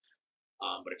aesthetic.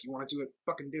 But if you want to do it,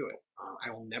 fucking do it.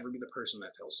 I will never be the person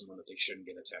that tells someone that they shouldn't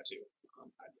get a tattoo.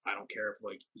 I don't care if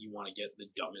like you want to get the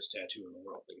dumbest tattoo in the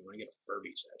world. Like you want to get a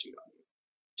Furby tattooed on you,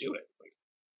 do it. Like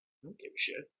I don't give a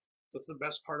shit. That's the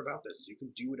best part about this is you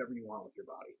can do whatever you want with your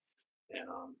body, and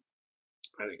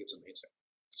I think it's amazing.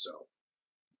 So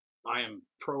I am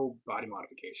pro body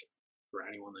modification for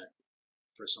anyone that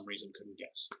for some reason couldn't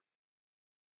guess.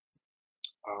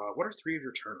 What are three of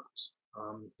your turn-ons?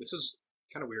 This is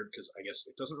kind of weird because I guess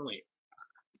it doesn't really.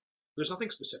 There's nothing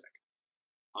specific.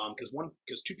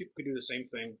 Because two people could do the same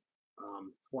thing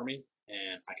for me,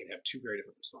 and I could have two very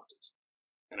different responses.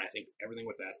 And I think everything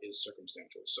with that is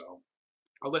circumstantial. So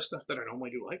I'll list stuff that I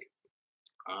normally do like.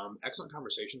 Excellent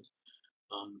conversations.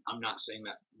 I'm not saying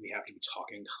that we have to be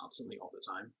talking constantly all the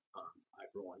time.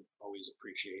 I, for one, always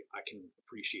I can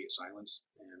appreciate silence,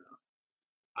 and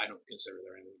I don't consider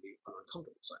there anything to be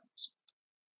uncomfortable silence.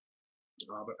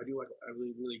 But I do like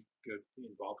really, really good,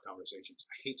 involved conversations.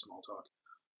 I hate small talk.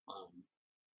 Um,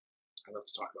 I love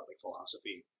to talk about like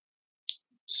philosophy,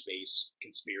 space,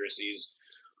 conspiracies,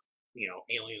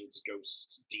 aliens,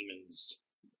 ghosts, demons.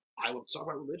 I love to talk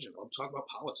about religion. I love to talk about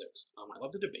politics. I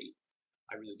love to debate.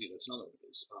 I really do. That's another one.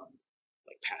 Is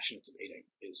like passionate debating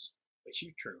is a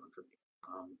huge turn on for me.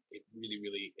 It really,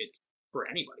 really it for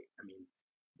anybody. I mean,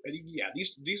 yeah,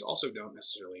 these also don't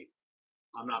necessarily.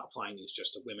 I'm not applying these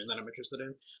just to women that I'm interested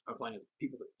in. I'm applying to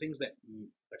people things that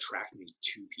attract me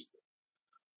to people.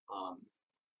 Um,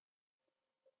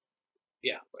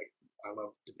 yeah, like I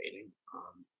love debating.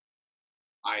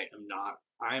 I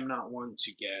am not one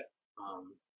to get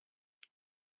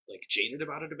like jaded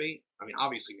about a debate. I mean,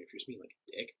 obviously, if you're being like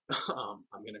a dick,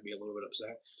 I'm gonna be a little bit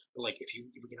upset. But like, if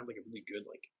we can have like a really good,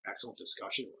 like, excellent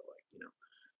discussion where like,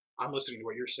 I'm listening to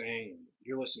what you're saying, and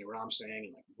you're listening to what I'm saying,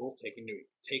 and like both taking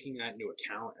that into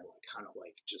account and like kind of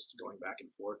like just going back and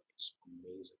forth, it's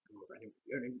amazing.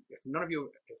 If none of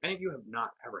you, if any of you have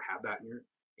not ever had that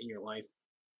in your life,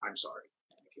 I'm sorry.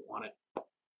 And if you want it,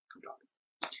 come talk.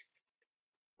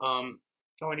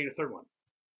 Oh, I need a third one.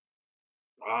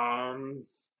 Um,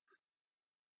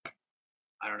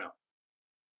 I don't know.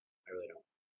 I really don't.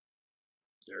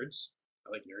 Nerds. I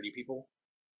like nerdy people.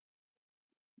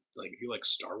 Like if you like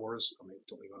Star Wars, I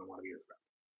don't even want to be your friend.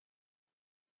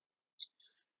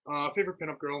 Favorite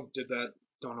pinup girl, did that.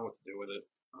 Don't know what to do with it.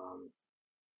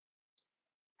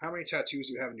 How many tattoos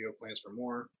do you have, and do you have plans for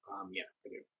more? Yeah, I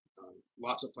do.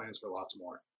 Lots of plans for lots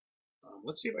more.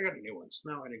 Let's see if I got any new ones.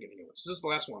 No, I didn't get any new ones. This is the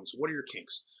last one. So what are your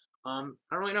kinks? I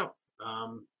don't really know.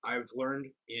 I've learned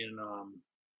in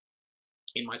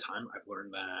my time, I've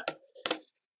learned that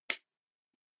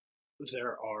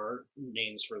there are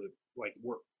names for the like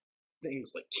work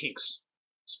things like kinks,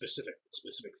 specific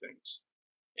things,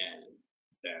 and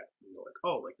that you're like,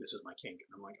 oh, like this is my kink,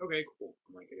 and I'm like, okay, cool.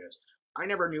 I'm like, I guess I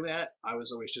never knew that. I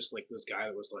was always just like this guy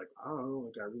that was like, I don't know,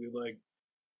 like I really like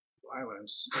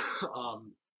violence.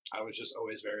 I was just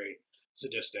always very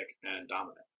sadistic and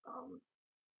dominant.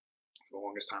 For the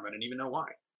longest time, I didn't even know why.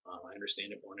 I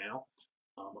understand it more now.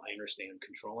 I understand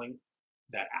controlling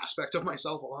that aspect of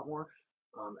myself a lot more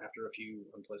after a few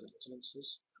unpleasant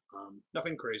incidences.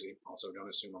 Nothing crazy. Also, don't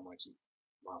assume I'm like some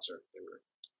monster. They were.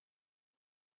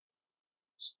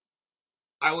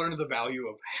 I learned the value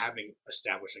of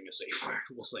establishing a safe word.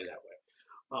 We'll say that way.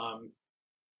 Um,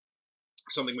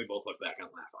 Something we both look back and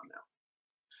laugh on now.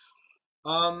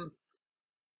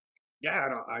 Yeah, I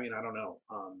don't. I mean, I don't know.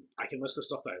 I can list the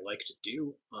stuff that I like to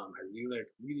do. I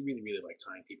really like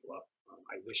tying people up.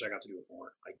 I wish I got to do it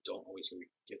more. I don't always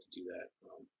get to do that.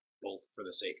 Both for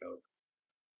the sake of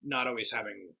not always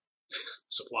having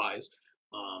supplies,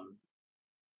 um,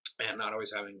 and not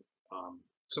always having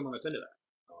someone that's into that,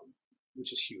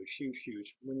 which is huge, huge,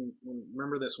 huge.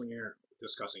 Remember this when you're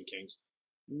discussing kinks.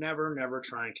 Never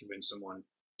try and convince someone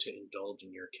to indulge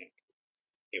in your kink.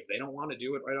 If they don't want to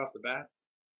do it right off the bat,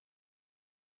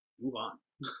 move on.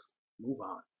 Move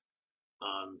on.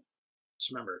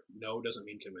 Just remember, no doesn't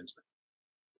mean convincement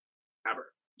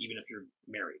ever, even if you're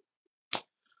married.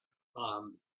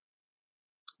 Um,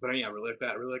 but yeah, I really like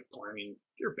that. I really like porn. I mean,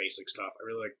 your basic stuff. I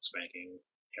really like spanking,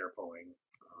 hair pulling.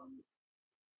 Um,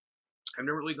 I've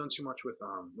never really done too much with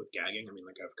gagging. I mean,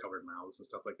 like I've covered mouths and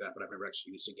stuff like that, but I've never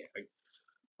actually used a gag.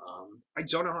 I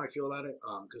don't know how I feel about it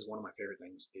because one of my favorite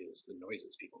things is the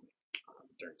noises people make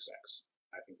during sex.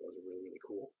 I think those are really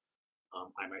cool.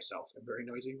 I myself am very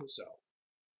noisy, so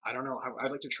I don't know.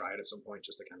 I'd like to try it at some point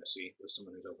just to kind of see with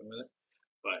someone who's open with it,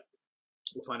 but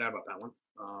we'll find out about that one.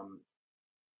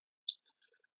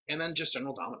 And then just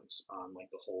general dominance on like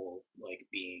the whole like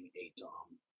being a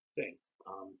dom thing.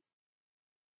 Um,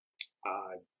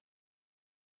 uh,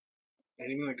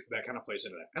 Anything like that kind of plays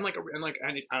into that, I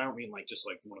don't mean like just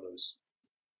like one of those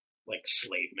like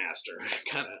slave master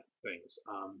kind of things.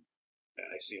 That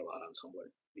I see a lot on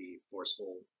Tumblr, the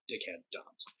forceful dickhead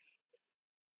doms.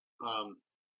 Um,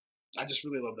 I just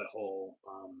really love that whole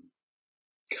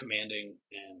commanding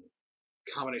and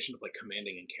combination of like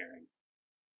commanding and caring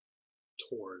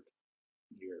toward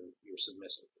your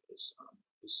submissive is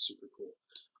super cool.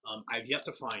 I've yet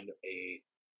to find a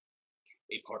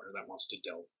partner that wants to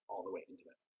delve all the way into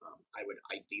that. I would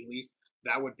ideally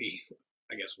that would be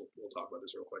I guess we'll talk about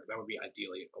this real quick. That would be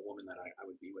ideally a woman that I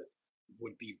would be with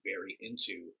would be very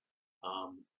into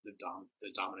the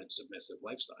dominant submissive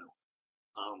lifestyle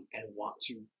and want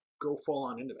to go full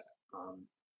on into that.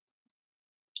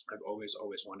 I've always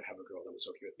wanted to have a girl that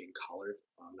was okay with being collared,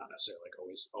 not necessarily like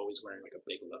always wearing like a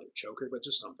big leather choker, but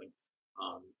just something.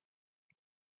 Um,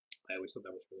 I always thought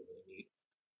that was really neat.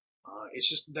 It's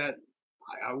just that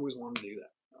I always wanted to do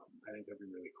that. I think that'd be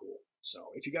really cool.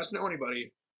 So if you guys know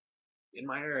anybody in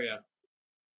my area,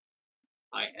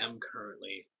 I am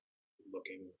currently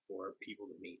looking for people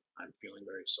to meet. I'm feeling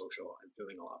very social. I'm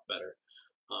feeling a lot better.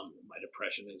 My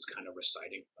depression is kind of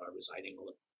residing a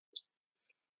little.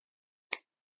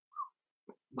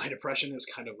 My depression is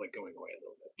kind of like going away a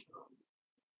little bit.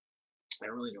 I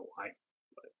don't really know why,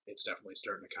 but it's definitely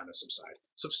starting to kind of subside.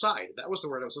 Subside. That was the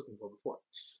word I was looking for before.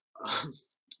 Um,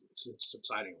 it's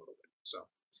subsiding a little bit. So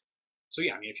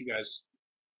yeah. I mean, if you guys,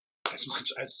 as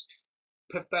much as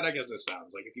pathetic as it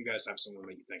sounds, like if you guys have someone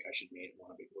that you think I should meet and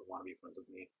would want to be friends with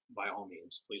me, by all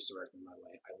means, please direct them my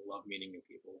way. I love meeting new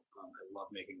people. I love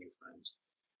making new friends.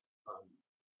 Um,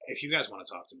 if you guys want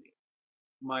to talk to me,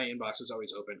 my inbox is always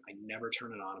open. I never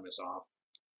turn anonymous off.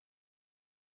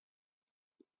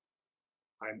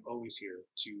 I'm always here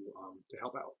to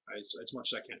help out as much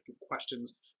as I can. If you have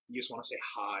questions, you just want to say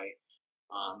hi,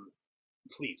 um,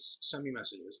 please send me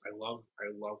messages. I love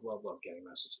getting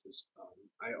messages.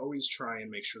 I always try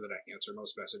and make sure that I answer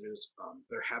most messages.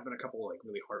 There have been a couple like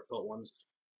really heartfelt ones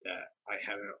that I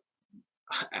haven't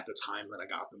at the time that I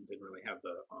got them didn't really have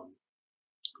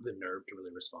the nerve to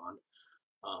really respond.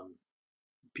 Um,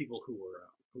 People who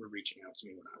were reaching out to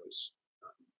me when I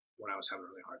was having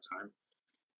a really hard time,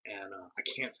 and I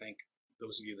can't thank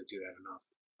those of you that do that enough.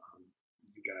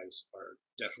 You guys are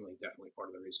definitely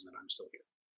part of the reason that I'm still here.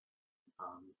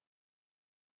 Um,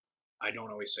 I don't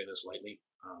always say this lightly,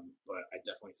 but I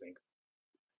definitely think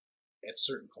at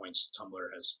certain points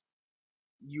Tumblr has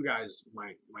you guys,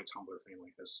 my Tumblr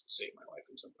family has saved my life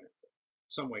in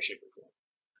some way, shape, or form.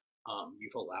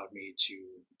 You've allowed me to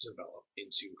develop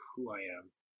into who I am,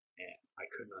 and I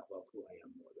could not love who I am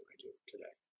more than I do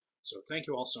today. So thank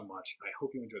you all so much. I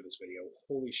hope you enjoyed this video.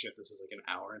 Holy shit, this is like an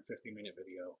hour and 15-minute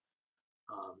video.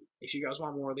 If you guys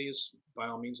want more of these, by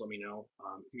all means, let me know.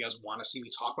 If you guys want to see me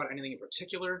talk about anything in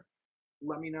particular,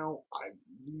 let me know. I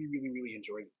really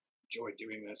enjoyed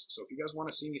doing this. So if you guys want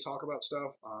to see me talk about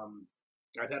stuff,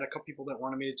 I've had a couple people that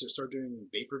wanted me to start doing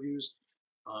vape reviews.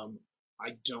 Um,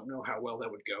 I don't know how well that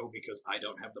would go because I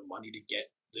don't have the money to get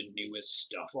the newest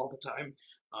stuff all the time.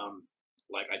 Um,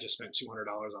 like I just spent $200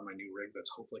 on my new rig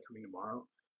that's hopefully coming tomorrow.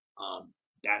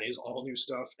 That is all new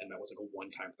stuff, and that was like a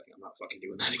one-time thing. I'm not fucking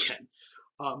doing that again.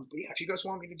 But yeah, if you guys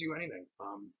want me to do anything,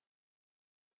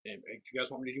 and if you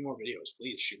guys want me to do more videos,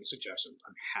 please shoot me suggestions.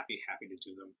 I'm happy to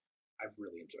do them. I've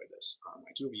really enjoyed this. I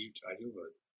do have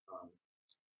a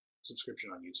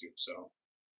subscription on YouTube, so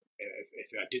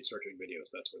if I did start doing videos,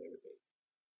 that's where they would be.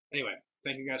 Anyway,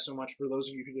 thank you guys so much. For those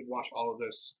of you who did watch all of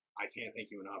this, I can't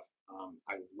thank you enough.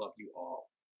 I love you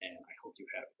all, and I hope you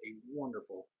have a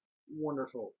wonderful,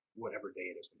 wonderful whatever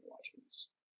day it is when you're watching.